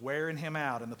 I'm just wearing him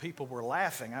out. And the people were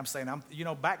laughing. I'm saying,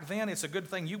 back then, it's a good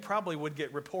thing you probably would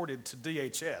get reported to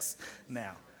DHS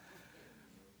now.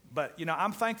 But,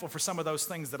 I'm thankful for some of those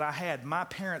things that I had. My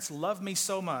parents loved me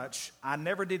so much, I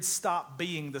never did stop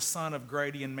being the son of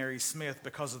Grady and Mary Smith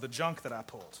because of the junk that I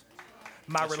pulled.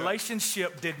 My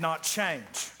relationship did not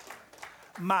change.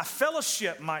 My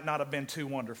fellowship might not have been too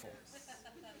wonderful.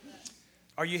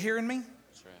 Are you hearing me?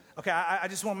 That's right. Okay, I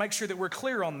just want to make sure that we're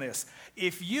clear on this.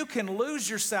 If you can lose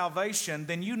your salvation,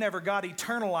 then you never got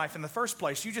eternal life in the first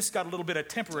place. You just got a little bit of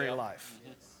temporary life.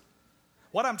 Mm-hmm.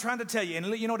 What I'm trying to tell you, and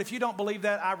you know what, if you don't believe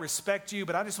that, I respect you,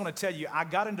 but I just want to tell you, I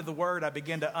got into the Word, I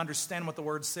began to understand what the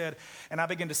Word said, and I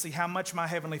began to see how much my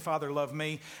Heavenly Father loved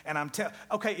me, and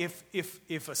okay,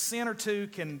 if a sin or two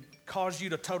can cause you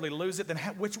to totally lose it, then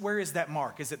where is that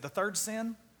mark? Is it the third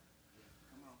sin?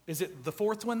 Is it the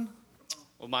fourth one?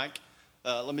 Well, Mike,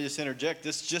 let me just interject.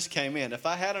 This just came in. If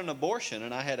I had an abortion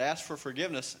and I had asked for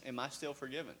forgiveness, am I still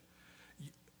forgiven?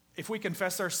 If we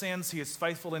confess our sins, He is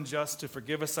faithful and just to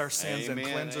forgive us our sins and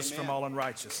cleanse us from all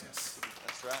unrighteousness.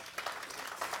 That's right.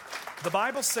 The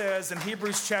Bible says in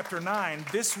Hebrews chapter 9,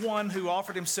 this one who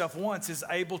offered Himself once is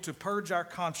able to purge our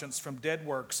conscience from dead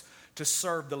works to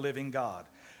serve the living God.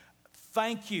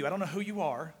 Thank you. I don't know who you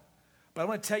are, but I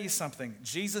want to tell you something.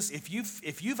 Jesus, if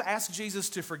you've asked Jesus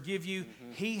to forgive you,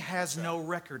 He has no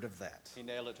record of that. He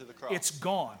nailed it to the cross. It's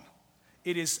gone.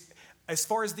 It is as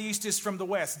far as the east is from the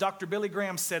west. Dr. Billy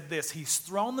Graham said this. He's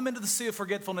thrown them into the sea of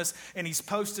forgetfulness, and He's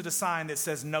posted a sign that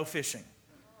says no fishing.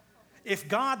 If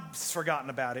God's forgotten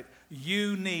about it,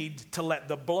 you need to let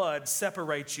the blood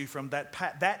separate you from that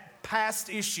past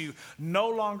issue. No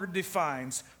longer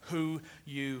defines who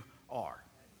you are.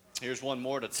 Here's one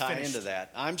more to tie into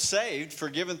that. I'm saved,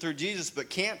 forgiven through Jesus, but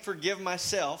can't forgive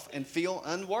myself and feel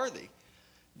unworthy.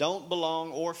 Don't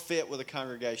belong or fit with a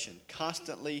congregation.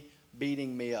 Constantly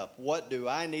beating me up. What do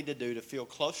I need to do to feel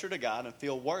closer to God and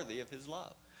feel worthy of His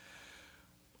love?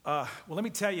 Well, let me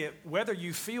tell you, whether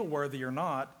you feel worthy or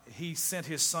not, He sent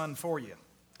His Son for you.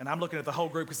 And I'm looking at the whole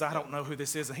group because I don't know who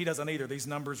this is, and he doesn't either. These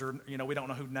numbers are, we don't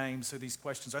know who names who these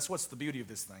questions. That's what's the beauty of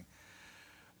this thing.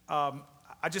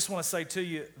 I just want to say to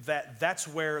you that that's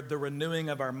where the renewing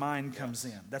of our mind comes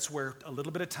in. That's where a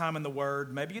little bit of time in the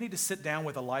Word. Maybe you need to sit down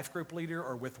with a life group leader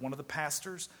or with one of the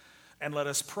pastors and let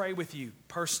us pray with you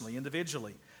personally,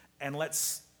 individually, and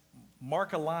let's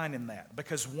mark a line in that.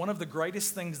 Because one of the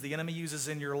greatest things the enemy uses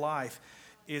in your life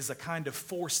is a kind of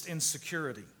forced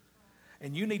insecurity.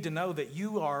 And you need to know that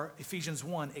you are, Ephesians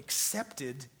 1,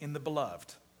 accepted in the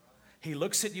beloved. He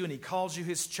looks at you and He calls you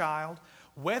His child.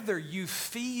 Whether you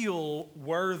feel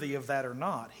worthy of that or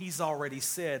not, He's already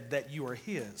said that you are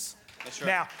His. That's right.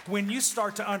 Now, when you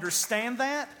start to understand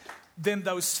that, then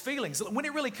those feelings, when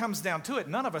it really comes down to it,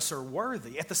 none of us are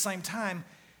worthy. At the same time,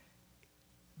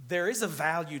 there is a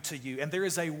value to you and there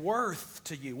is a worth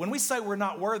to you. When we say we're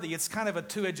not worthy, it's kind of a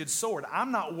two-edged sword.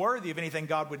 I'm not worthy of anything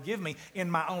God would give me in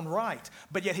my own right,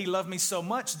 but yet He loved me so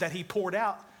much that He poured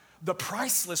out the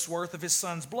priceless worth of His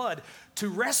Son's blood to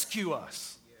rescue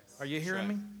us. Are you hearing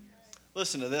me?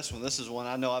 Listen to this one. This is one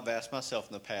I know I've asked myself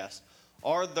in the past.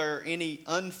 Are there any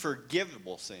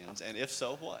unforgivable sins? And if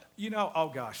so, what? Oh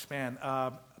gosh, man.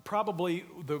 Probably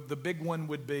the big one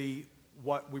would be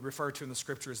what we refer to in the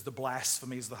Scripture as the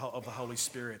blasphemies of the Holy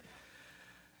Spirit.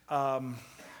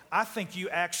 I think you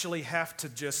actually have to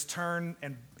just turn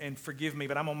and forgive me,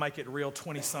 but I'm going to make it real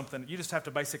 20-something. You just have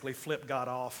to basically flip God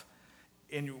off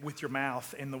with your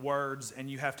mouth in the words, and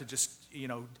you have to just,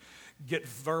 get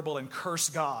verbal and curse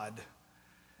God.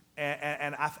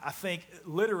 And I think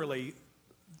literally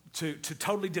to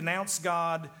totally denounce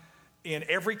God in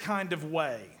every kind of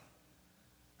way.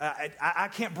 I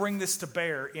can't bring this to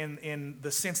bear in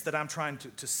the sense that I'm trying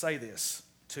to say this,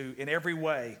 to in every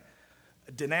way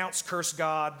denounce, curse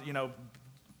God,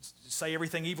 say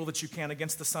everything evil that you can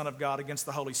against the Son of God, against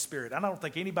the Holy Spirit. I don't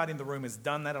think anybody in the room has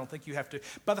done that. I don't think you have to.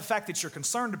 But the fact that you're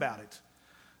concerned about it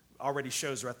already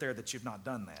shows right there that you've not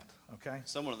done that, okay?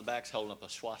 Someone in the back's holding up a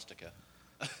swastika.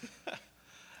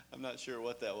 I'm not sure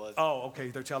what that was. Oh, okay.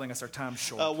 They're telling us our time's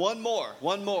short. One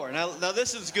more. Now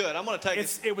this is good. I'm going to take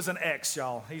it. It was an X,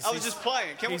 y'all. I was just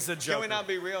playing. Can we not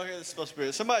be real here? This is supposed to be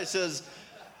real. Somebody says,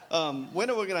 when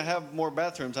are we going to have more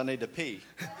bathrooms? I need to pee.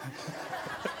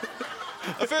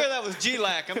 I figured that was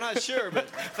GLAC. I'm not sure, but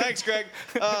thanks, Greg.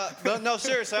 No,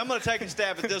 seriously, I'm going to take a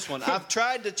stab at this one. I've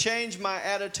tried to change my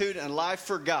attitude and life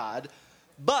for God,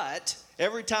 but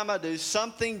every time I do,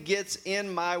 something gets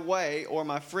in my way or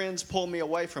my friends pull me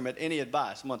away from it. Any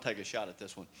advice? I'm going to take a shot at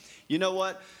this one. You know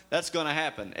what? That's going to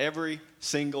happen every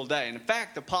single day. And in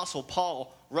fact, the Apostle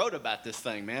Paul wrote about this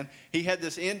thing, man. He had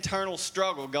this internal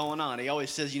struggle going on. He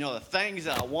always says, the things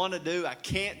that I want to do, I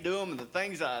can't do them. And the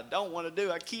things that I don't want to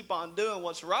do, I keep on doing.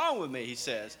 What's wrong with me, he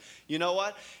says. You know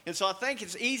what? And so I think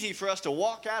it's easy for us to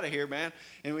walk out of here, man,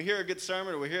 and we hear a good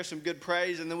sermon or we hear some good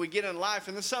praise, and then we get in life,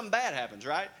 and then something bad happens,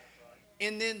 right?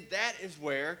 And then that is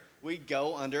where we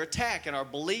go under attack, and our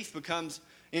belief becomes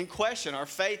in question. Our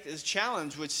faith is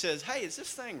challenged, which says, hey, is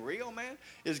this thing real, man?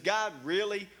 Is God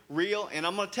really real? And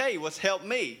I'm going to tell you what's helped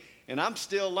me, and I'm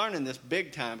still learning this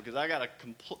big time because I got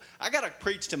to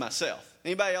preach to myself.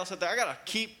 Anybody else out there? I got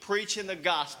to keep preaching the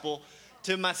gospel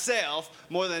to myself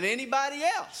more than anybody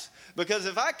else. Because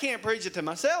if I can't preach it to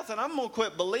myself, then I'm going to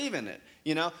quit believing it,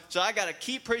 So I got to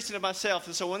keep preaching to myself.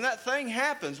 And so when that thing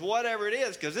happens, whatever it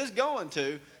is, because it's going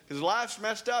to, because life's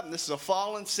messed up and this is a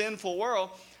fallen, sinful world,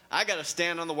 I got to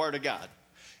stand on the Word of God.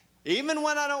 Even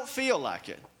when I don't feel like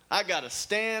it, I got to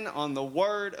stand on the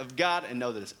Word of God and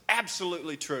know that it's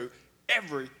absolutely true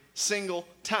every single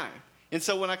time. And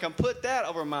so when I can put that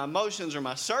over my emotions or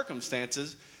my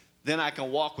circumstances, then I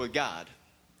can walk with God.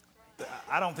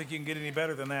 I don't think you can get any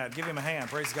better than that. Give him a hand.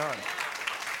 Praise God.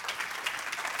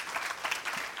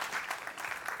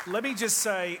 Let me just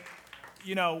say,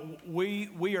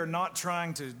 we are not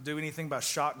trying to do anything by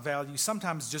shock value.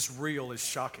 Sometimes just real is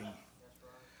shocking.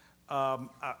 I'm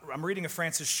reading a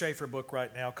Francis Schaeffer book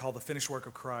right now called The Finished Work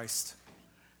of Christ.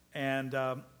 And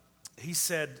he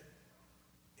said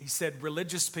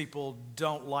religious people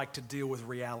don't like to deal with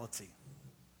reality.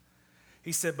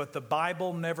 He said, but the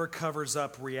Bible never covers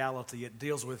up reality. It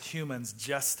deals with humans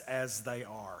just as they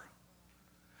are.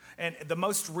 And the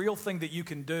most real thing that you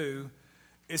can do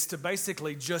is to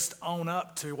basically just own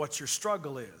up to what your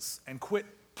struggle is and quit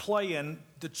playing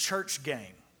the church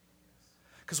game.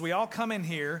 Because we all come in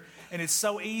here and it's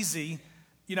so easy.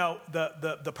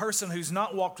 The person who's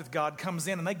not walked with God comes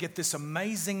in and they get this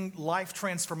amazing life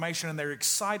transformation and they're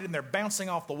excited and they're bouncing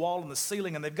off the wall and the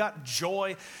ceiling and they've got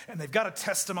joy and they've got a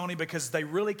testimony because they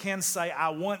really can say, I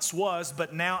once was,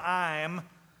 but now I am.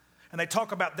 And they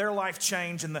talk about their life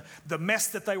change and the mess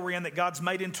that they were in that God's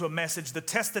made into a message, the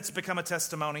test that's become a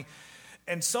testimony.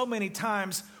 And so many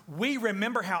times we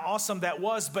remember how awesome that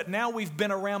was, but now we've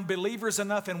been around believers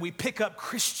enough and we pick up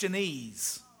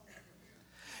Christianese.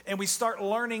 And we start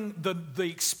learning the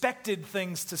expected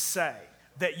things to say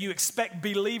that you expect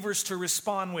believers to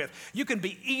respond with. You can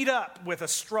be eat up with a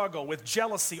struggle, with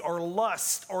jealousy or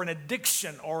lust or an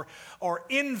addiction or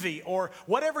envy or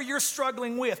whatever you're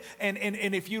struggling with. And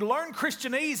if you learn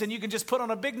Christianese and you can just put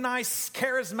on a big, nice,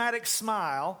 charismatic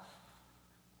smile,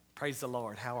 praise the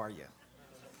Lord, how are you?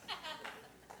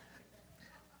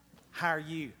 How are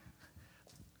you?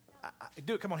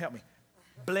 Do it, come on, help me.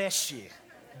 Bless you.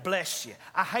 Bless you.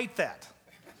 I hate that.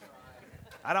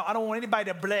 I don't want anybody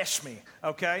to bless me,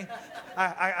 okay?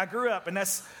 I grew up, and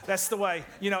that's the way,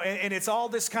 and it's all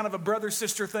this kind of a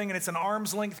brother-sister thing, and it's an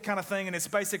arm's length kind of thing, and it's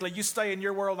basically you stay in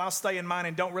your world, I'll stay in mine,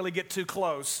 and don't really get too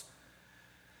close.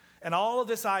 And all of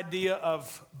this idea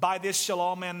of, by this shall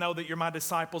all men know that you're my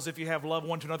disciples if you have love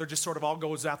one to another, just sort of all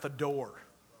goes out the door.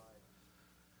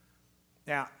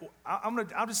 Now,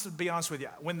 I'll just be honest with you.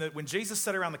 When Jesus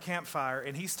sat around the campfire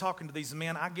and he's talking to these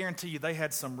men, I guarantee you they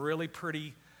had some really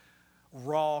pretty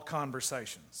raw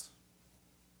conversations.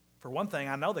 For one thing,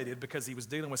 I know they did because he was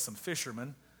dealing with some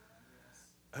fishermen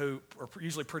who are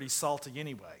usually pretty salty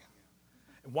anyway.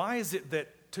 Why is it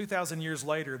that 2,000 years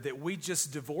later that we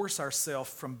just divorce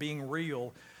ourselves from being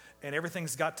real and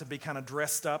everything's got to be kind of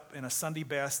dressed up in a Sunday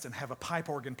best and have a pipe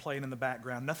organ playing in the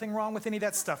background? Nothing wrong with any of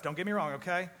that stuff, don't get me wrong,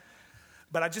 okay?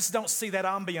 But I just don't see that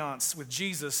ambiance with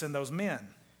Jesus and those men.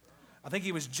 I think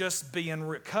he was just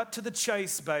being cut to the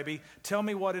chase, baby. Tell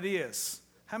me what it is.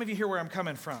 How many of you hear where I'm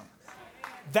coming from?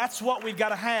 That's what we've got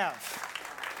to have.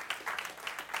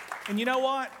 And you know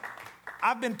what?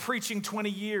 I've been preaching 20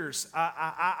 years.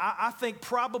 I think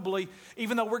probably,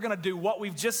 even though we're going to do what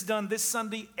we've just done this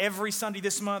Sunday, every Sunday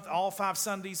this month, all 5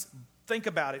 Sundays, think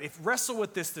about it. Wrestle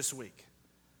with this week.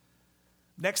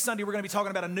 Next Sunday, we're going to be talking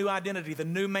about a new identity, the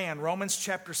new man, Romans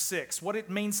chapter 6, what it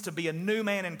means to be a new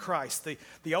man in Christ.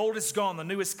 The old is gone, the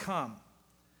new has come.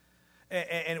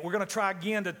 And we're going to try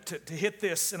again to hit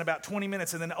this in about 20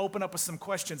 minutes and then open up with some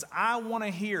questions. I want to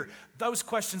hear those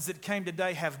questions that came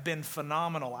today have been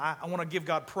phenomenal. I want to give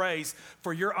God praise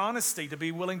for your honesty to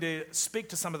be willing to speak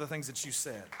to some of the things that you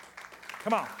said.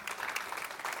 Come on.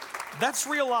 That's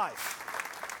real life.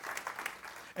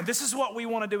 And this is what we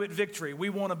want to do at Victory. We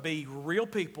want to be real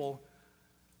people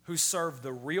who serve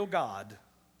the real God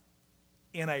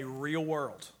in a real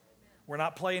world. We're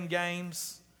not playing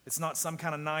games. It's not some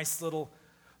kind of nice little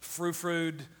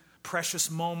frou-frued, precious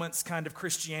moments kind of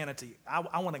Christianity.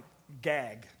 I want to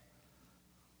gag.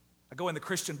 I go in the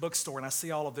Christian bookstore and I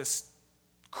see all of this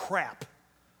crap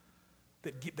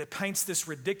that paints this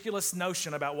ridiculous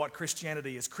notion about what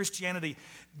Christianity is. Christianity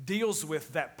deals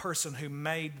with that person who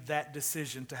made that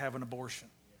decision to have an abortion.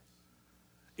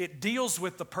 It deals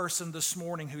with the person this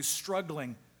morning who's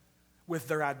struggling with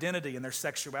their identity and their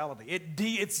sexuality.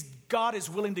 God is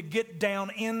willing to get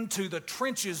down into the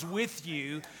trenches with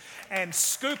you and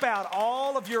scoop out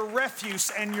all of your refuse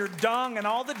and your dung and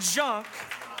all the junk.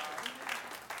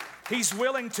 He's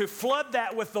willing to flood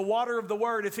that with the water of the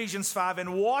Word, Ephesians 5,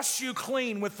 and wash you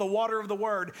clean with the water of the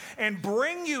Word and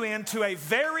bring you into a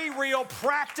very real,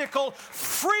 practical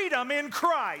freedom in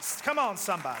Christ. Come on,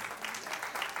 somebody.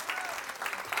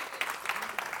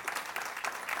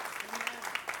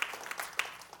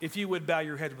 If you would bow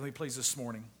your head with me, please, this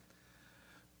morning.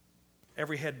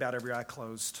 Every head bowed, every eye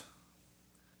closed.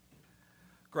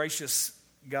 Gracious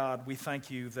God, we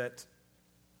thank you that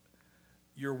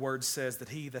your word says that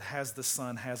he that has the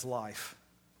Son has life.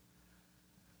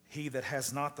 He that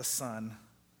has not the Son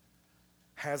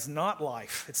has not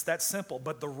life. It's that simple.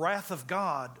 But the wrath of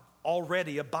God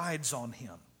already abides on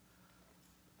him.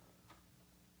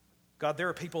 God, there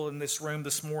are people in this room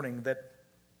this morning that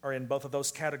are in both of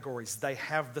those categories. They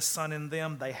have the Son in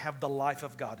them. They have the life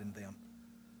of God in them.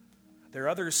 There are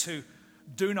others who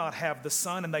do not have the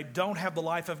Son and they don't have the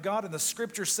life of God. And the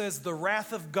Scripture says the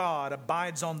wrath of God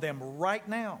abides on them right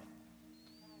now.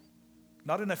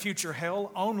 Not in a future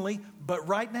hell only, but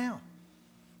right now.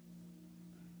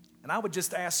 And I would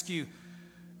just ask you,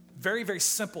 very, very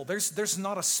simple. There's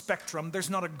not a spectrum. There's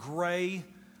not a gray.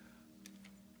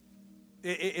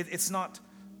 It's not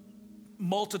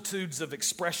multitudes of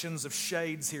expressions of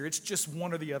shades here. It's just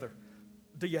one or the other.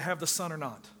 Do you have the Son or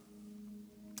not?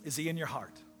 Is he in your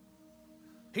heart?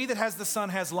 He that has the Son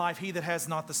has life. He that has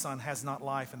not the Son has not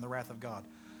life, and the wrath of God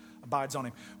abides on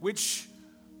him. Which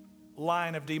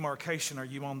line of demarcation are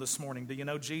you on this morning? Do you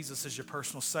know Jesus is your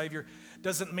personal Savior?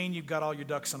 Doesn't mean you've got all your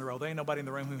ducks in a row. There ain't nobody in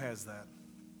the room who has that.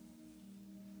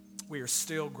 We are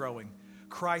still growing.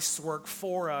 Christ's work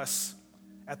for us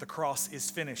at the cross is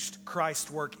finished.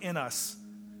 Christ's work in us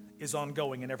is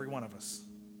ongoing in every one of us.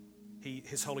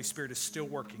 His Holy Spirit is still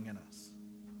working in us.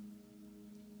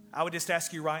 I would just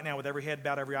ask you right now, with every head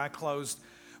bowed, every eye closed,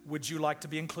 would you like to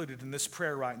be included in this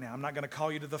prayer right now? I'm not going to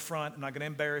call you to the front. I'm not going to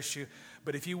embarrass you.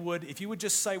 But if you would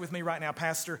just say with me right now,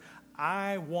 Pastor,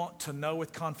 I want to know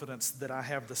with confidence that I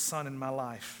have the Son in my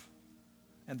life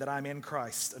and that I'm in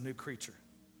Christ, a new creature.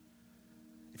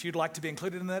 If you'd like to be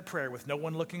included in that prayer with no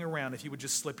one looking around, if you would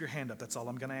just slip your hand up, that's all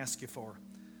I'm going to ask you for.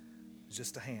 It's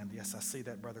just a hand. Yes, I see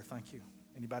that, brother. Thank you.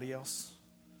 Anybody else?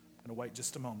 I'm going to wait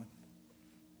just a moment.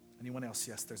 Anyone else?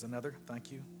 Yes, there's another.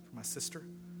 Thank you for my sister.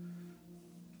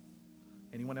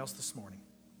 Anyone else this morning?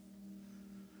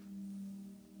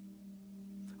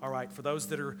 All right, for those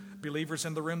that are believers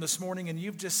in the room this morning and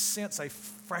you've just sensed a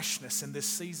freshness in this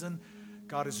season,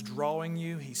 God is drawing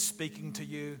you. He's speaking to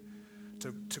you.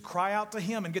 To cry out to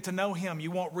him and get to know him, you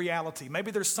want reality.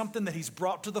 Maybe there's something that he's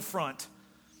brought to the front.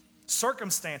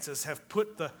 Circumstances have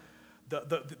put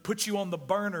put you on the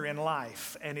burner in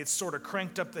life, and it's sort of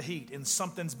cranked up the heat, and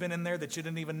something's been in there that you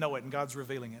didn't even know it, and God's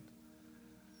revealing it.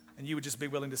 And you would just be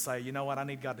willing to say, you know what, I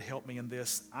need God to help me in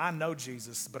this. I know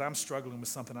Jesus, but I'm struggling with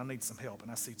something. I need some help.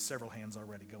 And I see several hands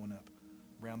already going up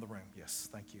around the room. Yes,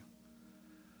 thank you.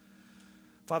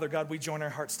 Father God, we join our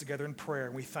hearts together in prayer,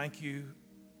 and we thank you.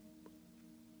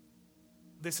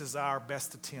 This is our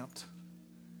best attempt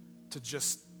to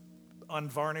just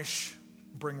unvarnish,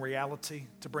 bring reality,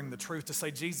 to bring the truth, to say,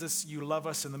 Jesus, you love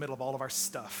us in the middle of all of our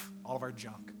stuff, all of our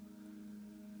junk.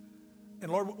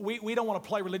 And Lord, we don't want to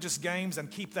play religious games and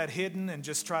keep that hidden and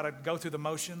just try to go through the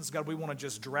motions. God, we want to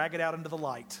just drag it out into the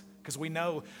light because we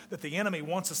know that the enemy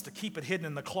wants us to keep it hidden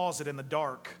in the closet in the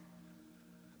dark.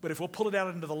 But if we'll pull it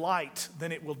out into the light,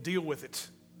 then it will deal with it.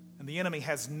 And the enemy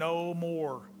has no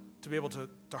more to be able to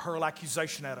hurl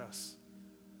accusation at us.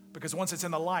 Because once it's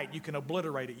in the light, you can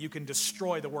obliterate it. You can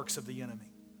destroy the works of the enemy.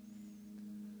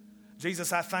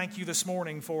 Jesus, I thank you this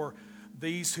morning for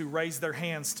these who raise their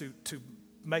hands to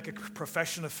make a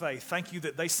profession of faith. Thank you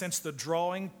that they sense the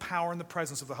drawing power and the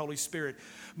presence of the Holy Spirit.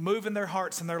 Move in their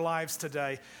hearts and their lives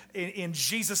today. In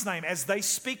Jesus' name, as they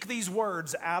speak these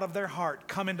words out of their heart,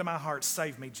 come into my heart,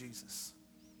 save me, Jesus.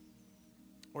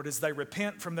 Lord, as they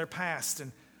repent from their past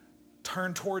and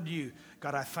turn toward you,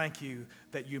 God, I thank you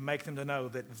that you make them to know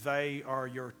that they are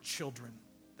your children,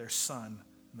 their son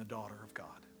and the daughter of God.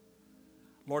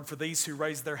 Lord, for these who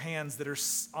raise their hands that are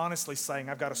honestly saying,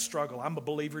 I've got a struggle. I'm a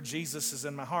believer. Jesus is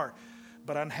in my heart,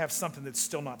 but I have something that's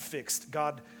still not fixed.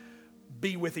 God,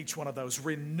 be with each one of those.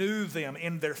 Renew them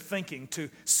in their thinking to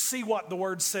see what the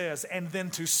Word says and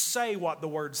then to say what the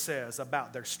Word says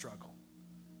about their struggle.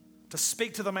 To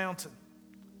speak to the mountain.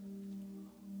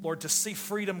 Lord, to see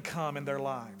freedom come in their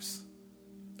lives.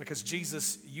 Because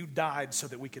Jesus, you died so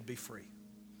that we could be free.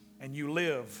 And you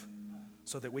live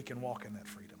so that we can walk in that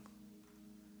freedom.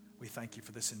 We thank you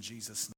for this in Jesus' name.